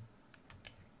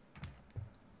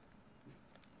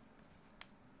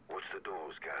 Watch the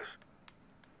doors, guys.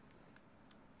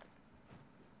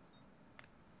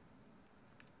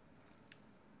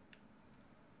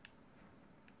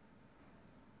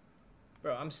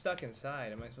 Bro, I'm stuck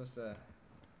inside. Am I supposed to...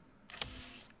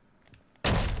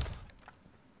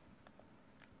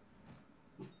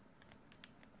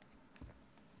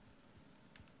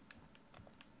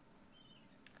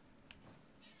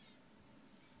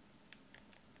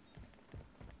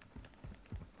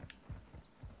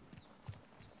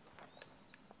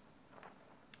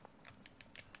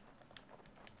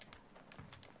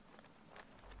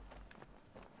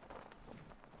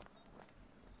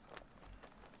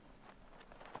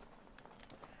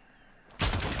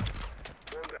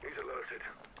 He's alerted.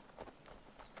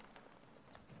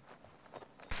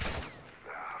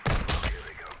 Here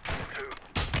they go. 2.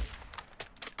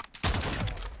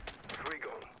 3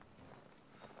 gone.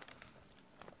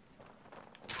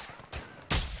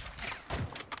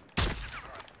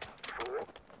 4.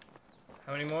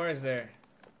 How many more is there?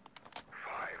 5.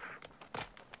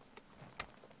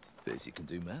 Biz, you can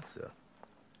do math, sir.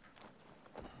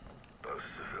 Those are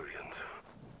civilians.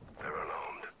 They're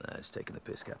unarmed. Nah, it's taking the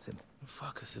piss, Captain. What the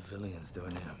fuck are civilians doing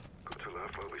here? Good to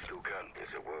laugh while we still can. It's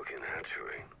a working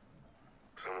hatchery.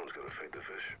 Someone's gonna feed the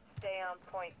fish. Stay on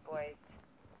point, boys.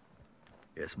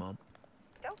 Yes, Mom?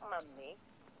 Don't mum me.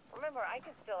 Remember, I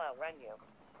can still outrun you.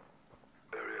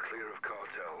 Area clear of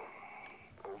cartel.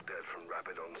 All dead from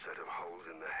rapid onset of holes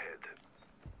in the head.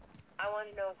 I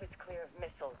want to know if it's clear of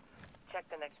missiles. Check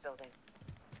the next building.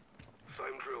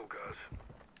 Same drill, guys.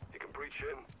 You can breach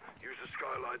in, use the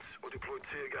skylights, or deploy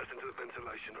tear gas into the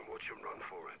ventilation and watch them run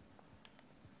for it.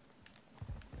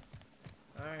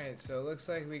 Alright, so it looks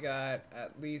like we got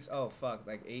at least, oh fuck,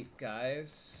 like 8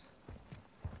 guys.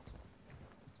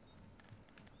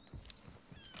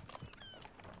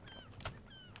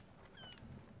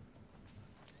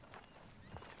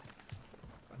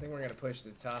 I think we're gonna push to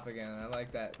the top again. I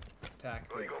like that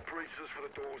tactic. They got breaches for the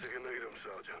doors if you need them,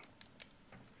 Sergeant.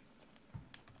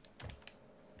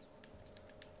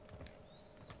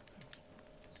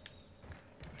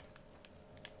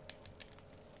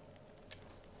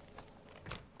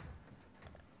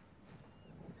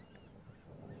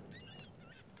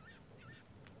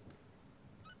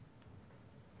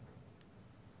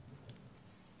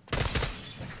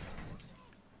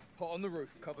 Hot on the roof,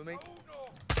 cover me.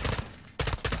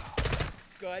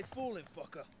 Sky's falling,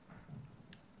 fucker.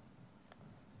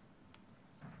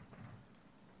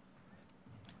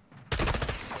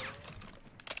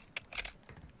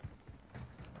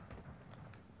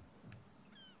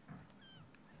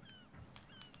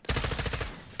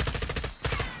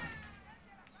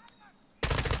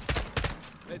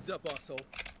 Heads up, asshole.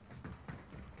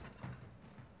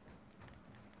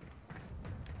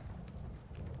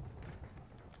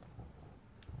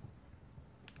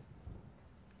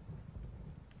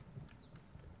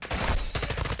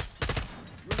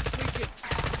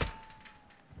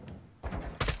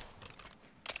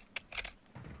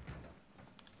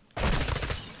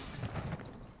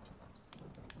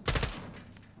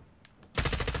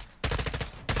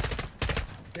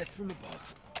 Death from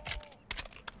above.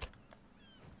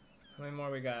 How many more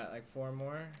we got? Like 4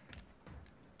 more?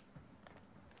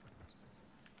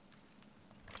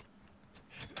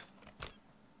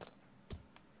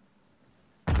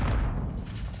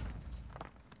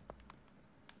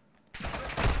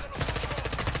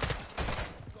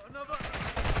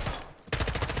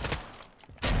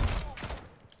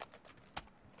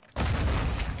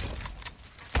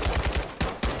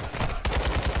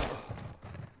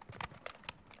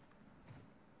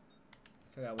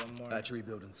 Still got 1 more. Battery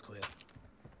building's clear.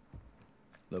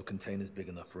 No containers big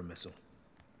enough for a missile.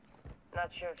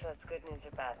 Not sure if that's good news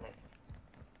or bad news.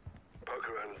 Poke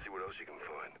around and see what else you can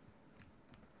find.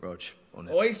 Rog, on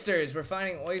it. Oysters! We're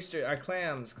finding oysters.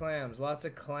 Clams. Lots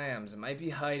of clams. It might be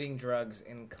hiding drugs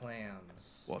in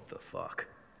clams. What the fuck?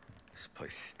 This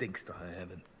place stinks to high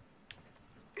heaven.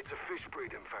 It's a fish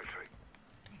breeding factory.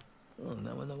 Oh,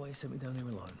 now I know why you sent me down here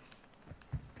alone.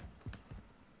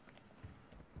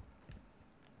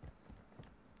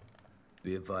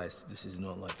 Be advised, this is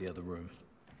not like the other room.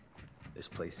 This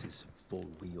place is for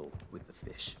real with the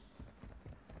fish.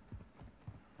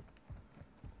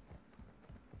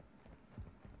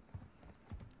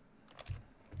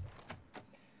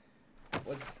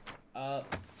 What's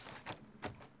up?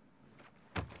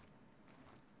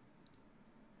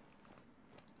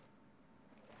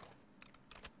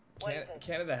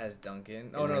 Canada has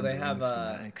Duncan. Oh no, they have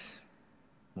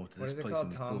More to what this is it place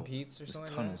called? than Tom before. Pete's or There's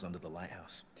something tunnels like under the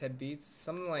lighthouse. that? Ted Beats?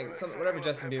 Something like whatever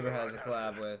Justin Bieber has a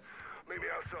collab with. Meet me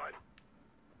outside.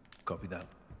 Copy that.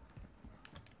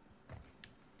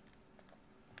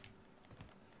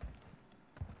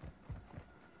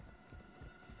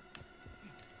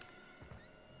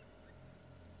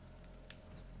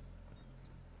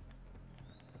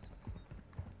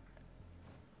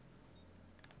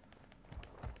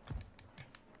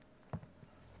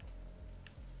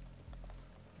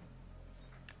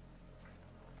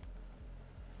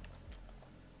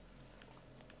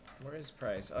 Where is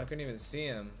Price? Oh, I couldn't even see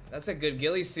him. That's a good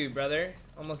ghillie suit, brother.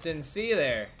 Almost didn't see you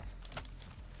there.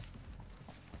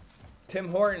 Tim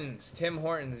Hortons. Tim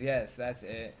Hortons. Yes, that's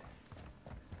it.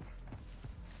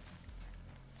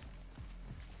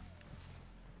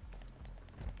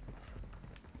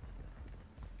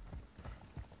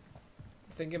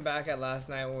 Thinking back at last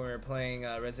night when we were playing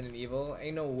Resident Evil,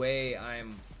 ain't no way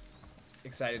I'm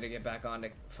excited to get back on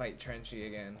to fight Trenchy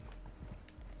again.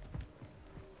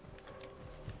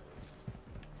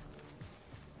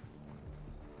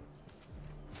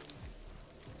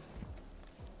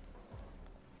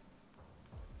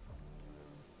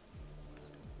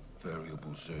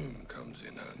 Variable zoom comes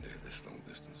in handy at this long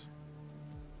distance.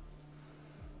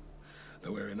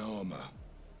 They're wearing armor.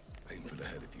 Aim for the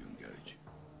head if you engage.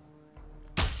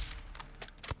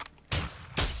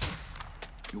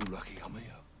 You're lucky I'm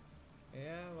here.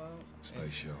 Yeah, well...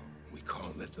 Stay sharp. We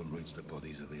can't let them rinse the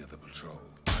bodies of the other patrol.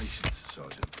 Patience,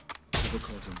 Sergeant. The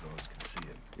cartel guards can see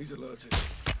him. He's alerted.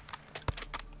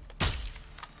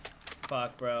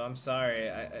 Fuck, bro. I'm sorry.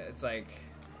 It's like...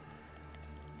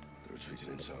 They're retreating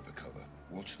inside the cover.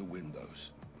 Watch the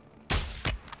windows.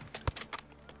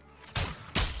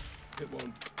 Hit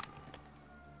one.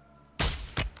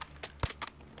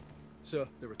 Sir,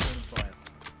 they're returning fire.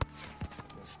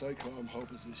 Now stay calm, hold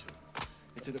position.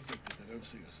 It's ineffective, they don't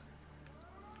see us.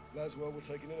 Laswell, we're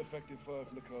taking ineffective fire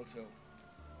from the cartel.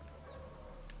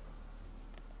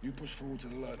 You push forward to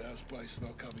the lighthouse base and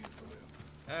I'll cover you from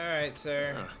here. Alright,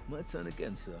 sir. My turn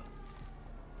again, sir.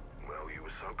 Well, you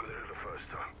were so good at it the first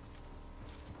time.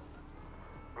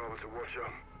 Robert, to watch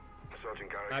up. Sergeant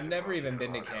Gary. I've never even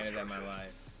been to Canada in my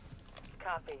life.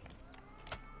 Copy.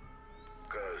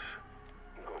 Guys,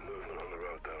 we've got movement on the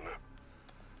road down there.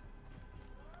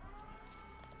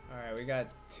 Alright, we got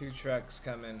 2 trucks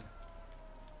coming.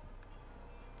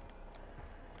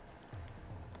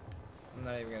 I'm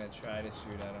not even gonna try to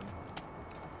shoot at them.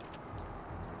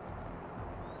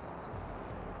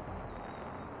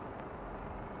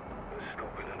 They're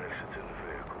stopping and exiting the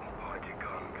vehicle. Hide your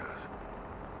gun, guys.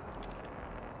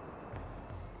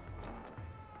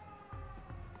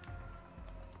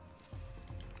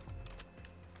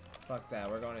 Fuck that,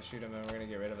 we're going to shoot them and we're gonna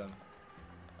get rid of them.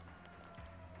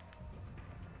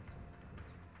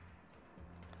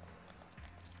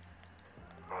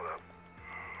 Hold up.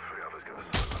 3 others get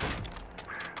the solo.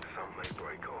 Some may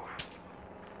break off.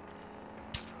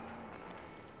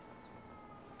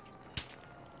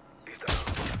 He's down.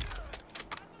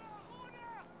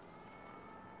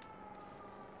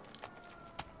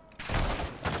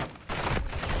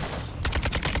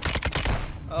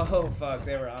 Oh fuck,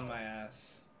 they were on my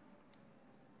ass.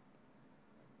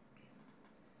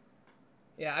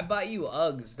 Yeah, I bought you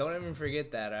Uggs. Don't even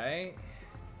forget that, alright?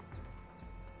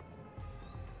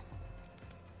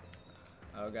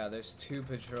 Oh god, there's 2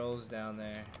 patrols down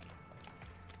there.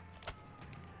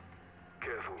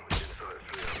 Careful, inside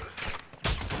 3 others.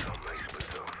 Some may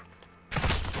split off.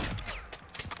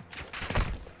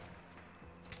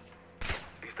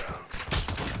 He's down.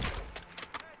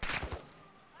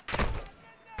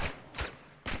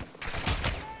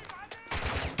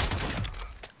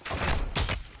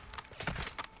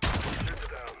 Shoot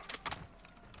down.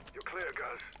 You're clear,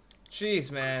 guys.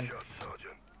 Jeez, man. Good shot,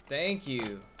 Sergeant. Thank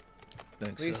you.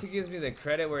 Thanks, At least sir. he gives me the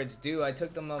credit where it's due. I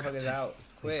took the motherfuckers out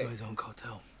These quick. guys on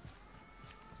cartel.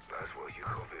 That's what you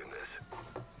copying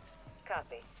this.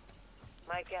 Copy.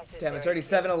 My guess is Damn, it's they're already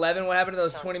 7-11. What happened to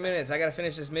those 20 minutes? I gotta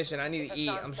finish this mission. I need to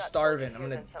eat. I'm starving. I'm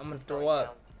gonna throw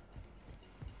up.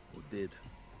 Or did.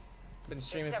 Been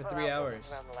streaming for 3 hours.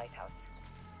 Around the lighthouse.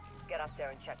 Get up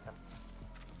there and check them.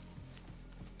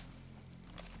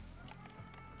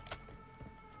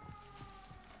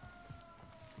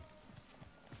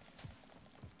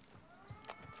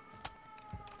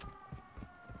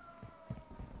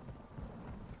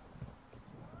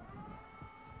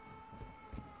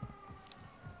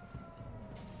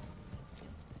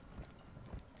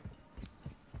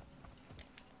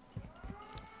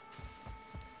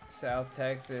 South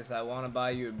Texas, I want to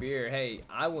buy you a beer. Hey,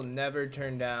 I will never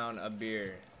turn down a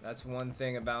beer. That's one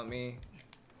thing about me.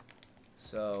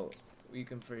 So, we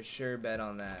can for sure bet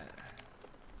on that.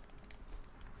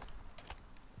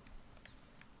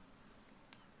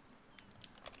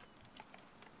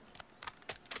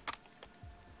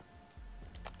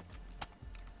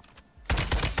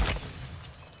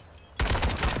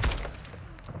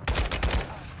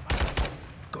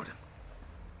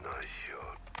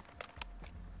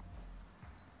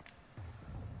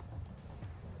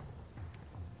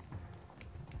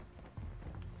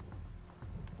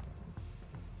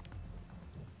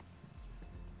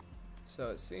 So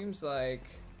it seems like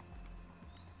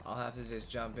I'll have to just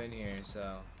jump in here,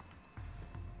 so.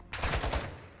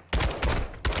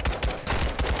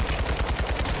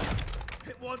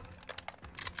 Hit one.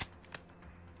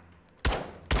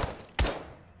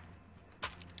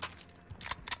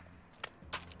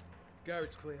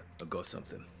 Garage clear. I got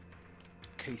something.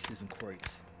 Cases and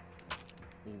crates.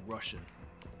 All Russian.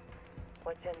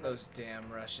 What's in those damn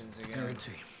Russians again?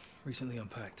 Guarantee. Recently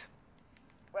unpacked.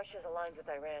 Russia's aligned with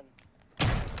Iran.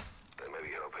 They may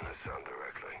be helping Hassan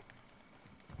directly.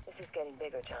 This is getting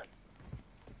bigger, John.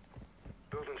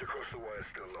 Buildings across the way are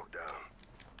still locked down.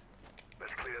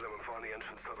 Let's clear them and find the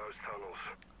entrance to those tunnels.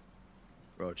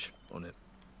 Rog, on it.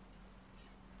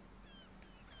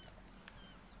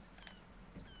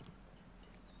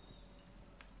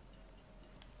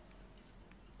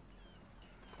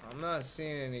 I'm not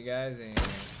seeing any guys in here.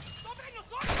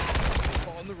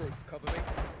 On the roof, cover me.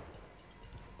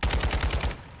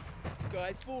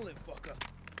 Sky's falling, fucker.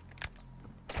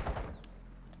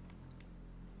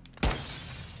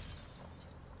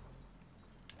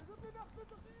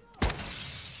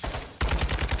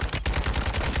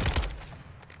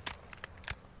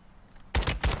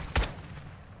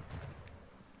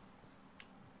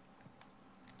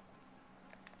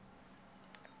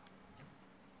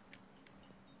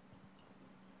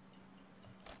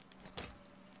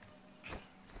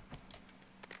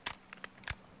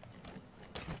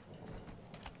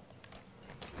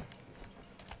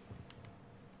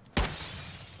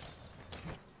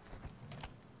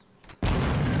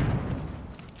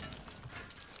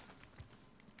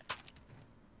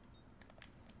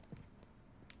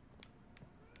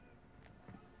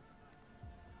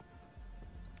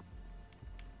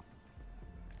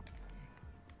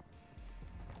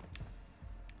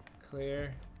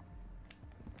 Clear.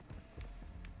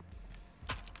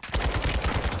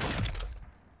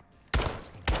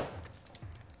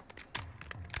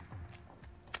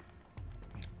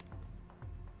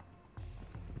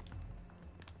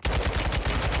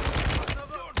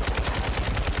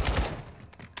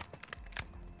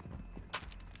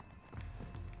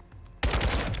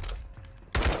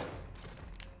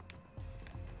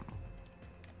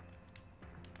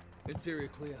 Interior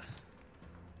clear.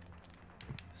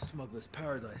 Smuggler's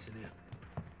paradise in here.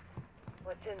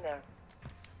 What's in there?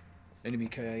 Enemy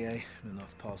KIA and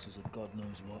enough parcels of God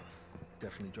knows what.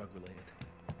 Definitely drug related.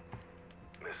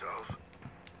 Missiles?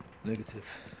 Negative.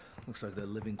 Looks like they're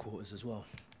living quarters as well.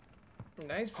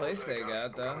 Nice place they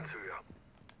got, though.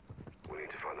 We need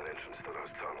to find an entrance to those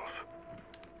tunnels.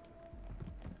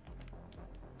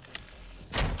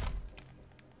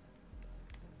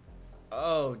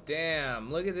 Oh, damn.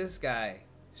 Look at this guy.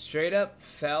 Straight up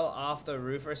fell off the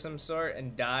roof or some sort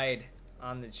and died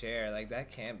on the chair. Like,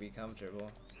 that can't be comfortable.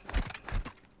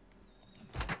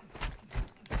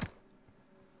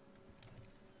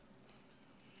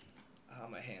 Oh,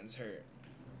 my hands hurt.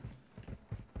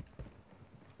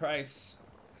 Price.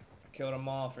 Killed them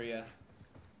all for you.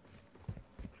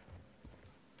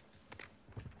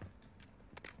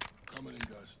 Coming in,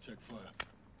 guys. Check fire.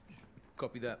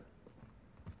 Copy that.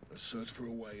 Let's search for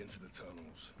a way into the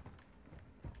tunnels.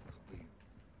 Could be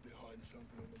behind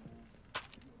something on the wall.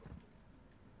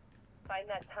 Find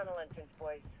that tunnel entrance,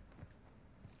 boys.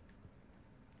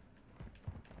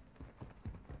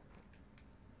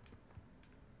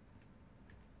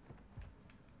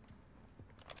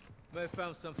 May have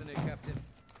found something there, Captain.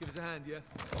 Give us a hand, yeah?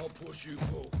 I'll push you,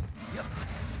 Paul. Yep.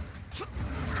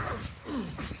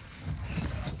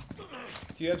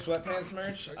 Do you have sweatpants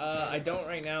merch? I don't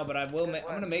right now, but I will. I'm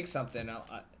gonna make something.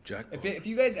 Jack. If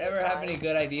you guys ever have any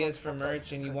good ideas for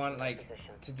merch and you want like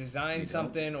to design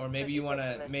something, or maybe you want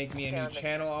to make me a new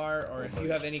channel art, or if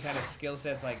you have any kind of skill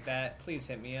sets like that, please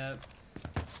hit me up.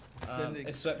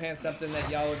 Is sweatpants something that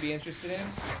y'all would be interested in?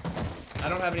 I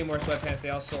don't have any more sweatpants.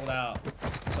 They all sold out,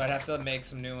 so I'd have to make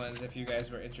some new ones if you guys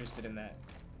were interested in that.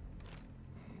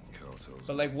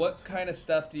 But like, what kind of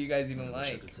stuff do you guys even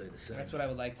like? That's what I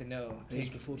would like to know.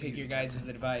 Take your guys'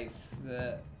 advice.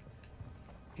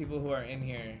 people who are in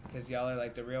here, because y'all are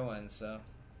like the real ones, so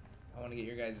I want to get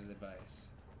your guys' advice.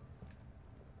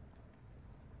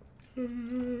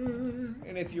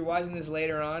 And if you're watching this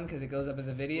later on, because it goes up as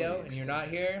a video, and you're not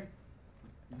here,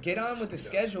 get on with the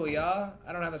schedule, y'all.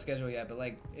 I don't have a schedule yet, but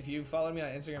like, if you followed me on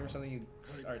Instagram or something,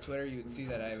 or Twitter, you would see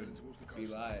that I would be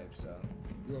live, so.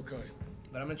 You okay?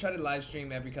 But I'm gonna try to live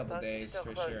stream every couple days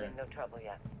for sure. No trouble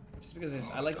yet. Just because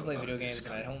I like to play video games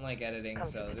and I don't like editing,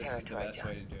 so this is the best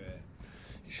way to do it.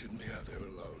 You shouldn't be out there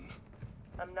alone.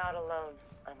 I'm not alone.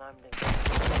 I'm armed and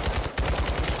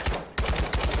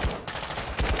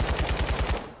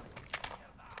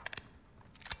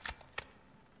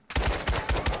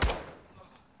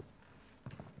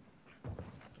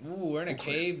Ooh, we're in a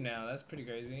cave now. That's pretty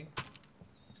crazy.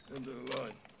 End of the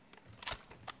line.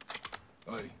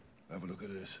 Hey, have a look at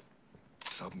this.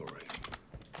 Submarine.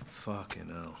 Fucking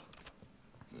hell.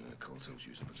 Yeah, cartels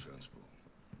use it for transport.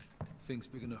 Thing's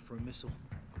big enough for a missile.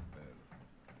 Man,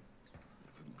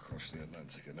 couldn't cross the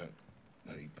Atlantic in that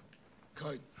heap.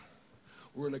 Kate,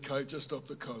 we're in a cave just off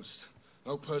the coast.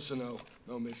 No personnel,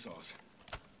 no missiles.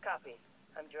 Copy.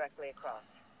 I'm directly across.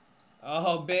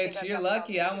 Oh, bitch, you're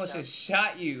lucky. I almost just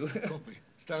shot you. Copy.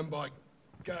 Stand by.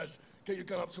 Guys, get your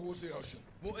gun up towards the ocean.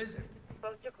 What is it?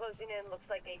 Boats are closing in. Looks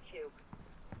like HQ.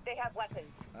 They have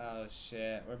weapons. Oh,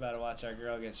 shit. We're about to watch our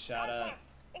girl get shot up.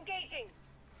 Engaging.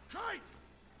 Kate!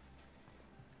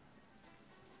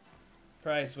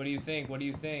 Price, what do you think? What do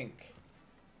you think?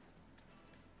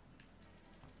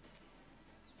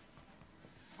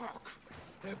 Fuck!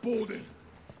 They're boarding.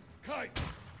 Kate!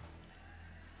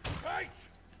 Kate!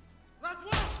 Last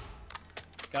one!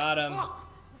 Got him. Fuck!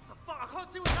 What the fuck? I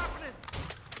can't see what's happening.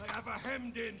 They have a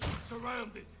hemmed in,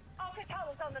 surrounded. All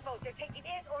Catalans on the boat. They're taking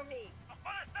it or me.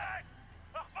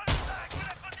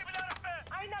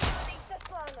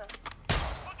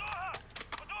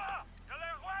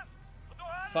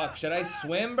 Fuck, should I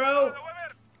swim, bro?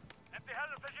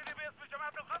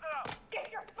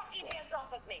 Get your fucking hands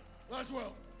off of me!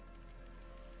 Laswell!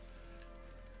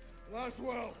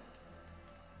 Laswell!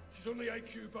 She's on the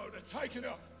AQ boat. They're taking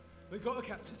her. They got her,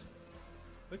 Captain.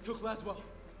 They took Laswell.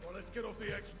 Well, let's get off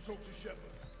the X and talk to Shepard.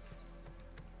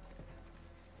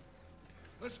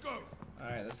 Let's go.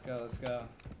 Alright, let's go, let's go.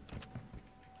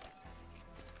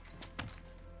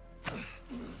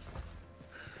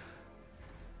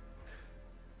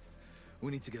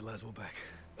 We need to get Laswell back.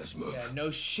 Let's move. Yeah, no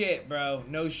shit, bro.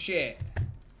 No shit.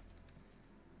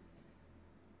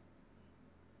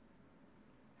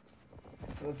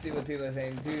 So let's see what people are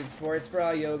saying. Dude, sports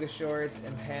bra, yoga shorts,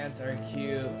 and pants are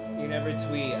cute. You never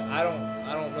tweet. I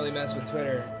don't really mess with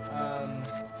Twitter.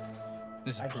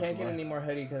 I can't get any more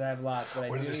hoodie because I have lots, but I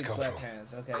do need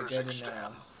sweatpants. Okay, good to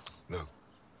know. Look.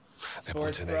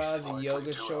 Sports bras and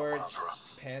yoga shorts.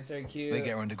 Pants are cute. They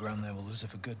get her underground there, we'll lose her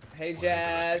for good. Hey,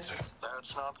 Jazz.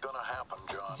 That's not gonna happen,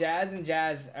 John. Jazz and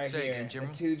Jazz are Say here. again, Jimmy.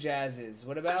 The two Jazzes.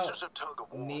 What about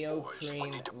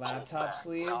neoprene laptop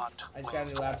sleeve? I just got a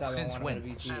new laptop. Since I want to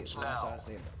VG laptop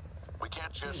sleeve. We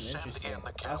can't just send in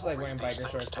the I also like wearing biker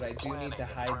shorts, but I do need to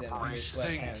hide them under sweatpants.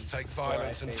 Things take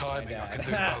violence and timing. I can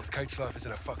do both. Kate's life is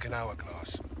in a fucking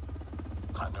hourglass.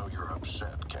 I know you're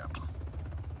upset, Captain.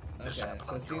 Okay,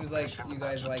 so it seems like you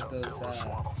guys like those,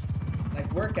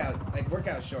 like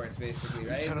workout shorts, basically,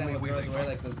 right? And then girls wear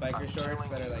like those biker shorts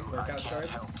that are like workout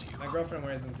shorts. My girlfriend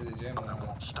wears them to the gym. I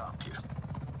won't stop you.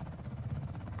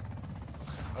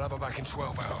 I'll have her back in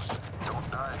 12 hours.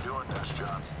 Don't die doing this,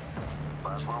 John.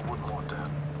 Laswell wouldn't want that.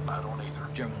 I don't either.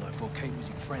 General, I thought Kate was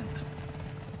your friend.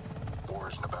 War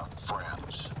isn't about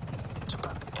friends. It's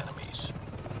about enemies.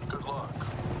 Good luck.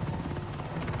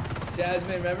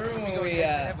 Jasmine, remember when we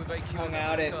hung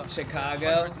out at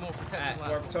Chicago at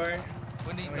Warped Tour?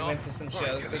 We went to some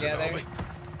shows together.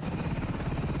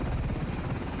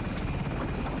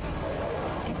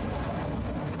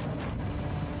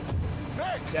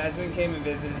 Jasmine came and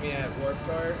visited me at Warped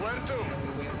Tour, and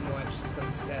we went and watched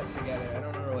some set together. I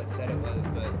don't remember what set it was,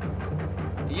 but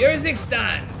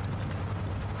Yurzikistan.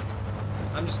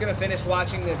 I'm just gonna finish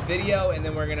watching this video, and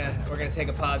then we're gonna take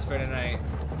a pause for tonight.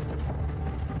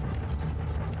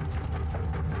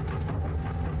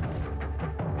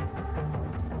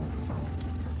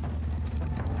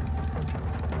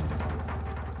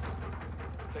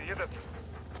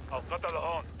 القتل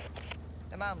هون.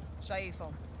 تمام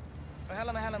شايفهم.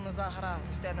 وهلا مهلا مظاهرة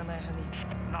استعدنا يا هني.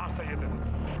 نعم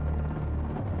سيدنا.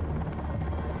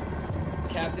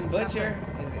 Captain Butcher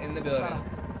is in the building.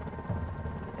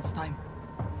 It's time.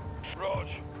 Rog,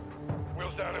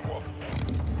 wheels down and walk.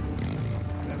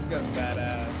 This guy's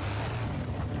badass.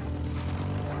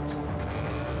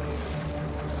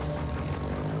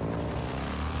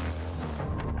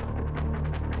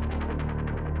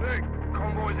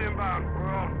 inbound. We're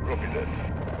on. Copy that.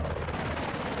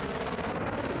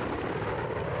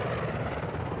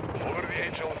 Over to the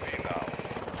HLZ now.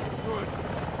 Good.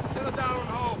 Settle down and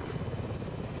hold.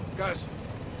 Guys,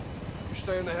 you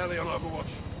stay in the heli on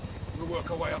Overwatch. We'll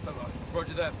work our way up the line.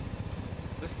 Roger that.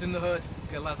 Let's thin the herd,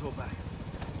 get Laswell back.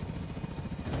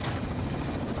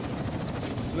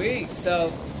 Sweet.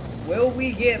 So, will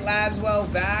we get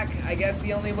Laswell back? I guess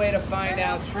the only way to find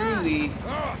out truly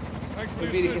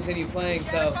would be to continue playing.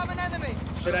 So,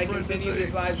 should I continue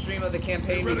this live stream of the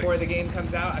campaign before the game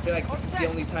comes out? I feel like this is the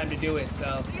only time to do it.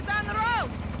 So. See you down the road.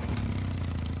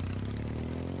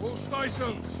 All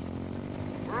stations.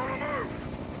 We're on the move.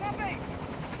 Copy.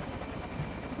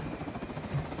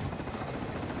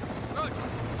 Good.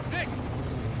 Nick,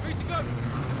 free to go.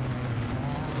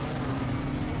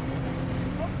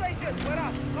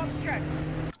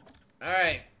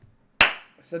 Alright,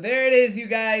 so there it is, you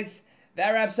guys.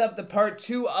 That wraps up the part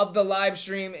 2 of the live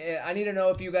stream. I need to know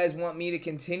if you guys want me to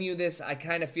continue this. I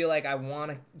kind of feel like I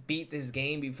want to beat this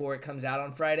game before it comes out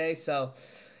on Friday. So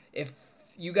if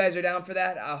you guys are down for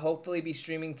that, I'll hopefully be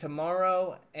streaming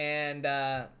tomorrow. And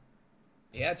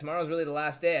yeah, tomorrow's really the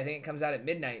last day. I think it comes out at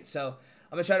midnight. So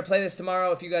I'm going to try to play this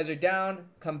tomorrow. If you guys are down,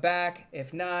 come back.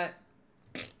 If not,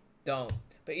 don't.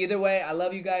 But either way, I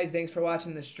love you guys. Thanks for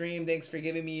watching the stream. Thanks for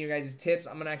giving me your guys' tips.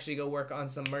 I'm going to actually go work on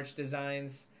some merch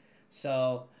designs.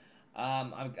 So,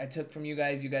 I took from you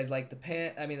guys. You guys like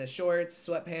the shorts,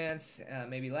 sweatpants,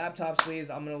 maybe laptop sleeves.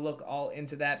 I'm going to look all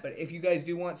into that. But if you guys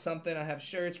do want something, I have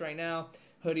shirts right now,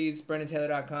 hoodies,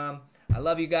 BrennanTaylor.com. I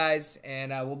love you guys,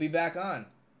 and we'll be back on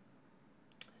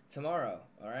tomorrow,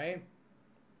 all right?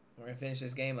 We're going to finish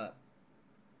this game up.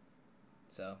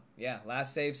 So, yeah,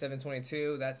 last save,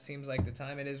 7:22. That seems like the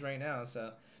time it is right now.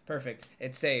 So, perfect.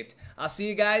 It's saved. I'll see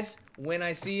you guys when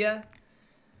I see ya.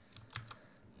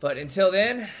 But until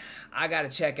then, I got to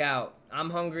check out. I'm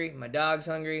hungry. My dog's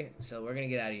hungry. So, we're going to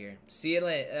get out of here. See you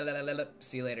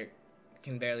later.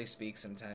 Can barely speak sometimes.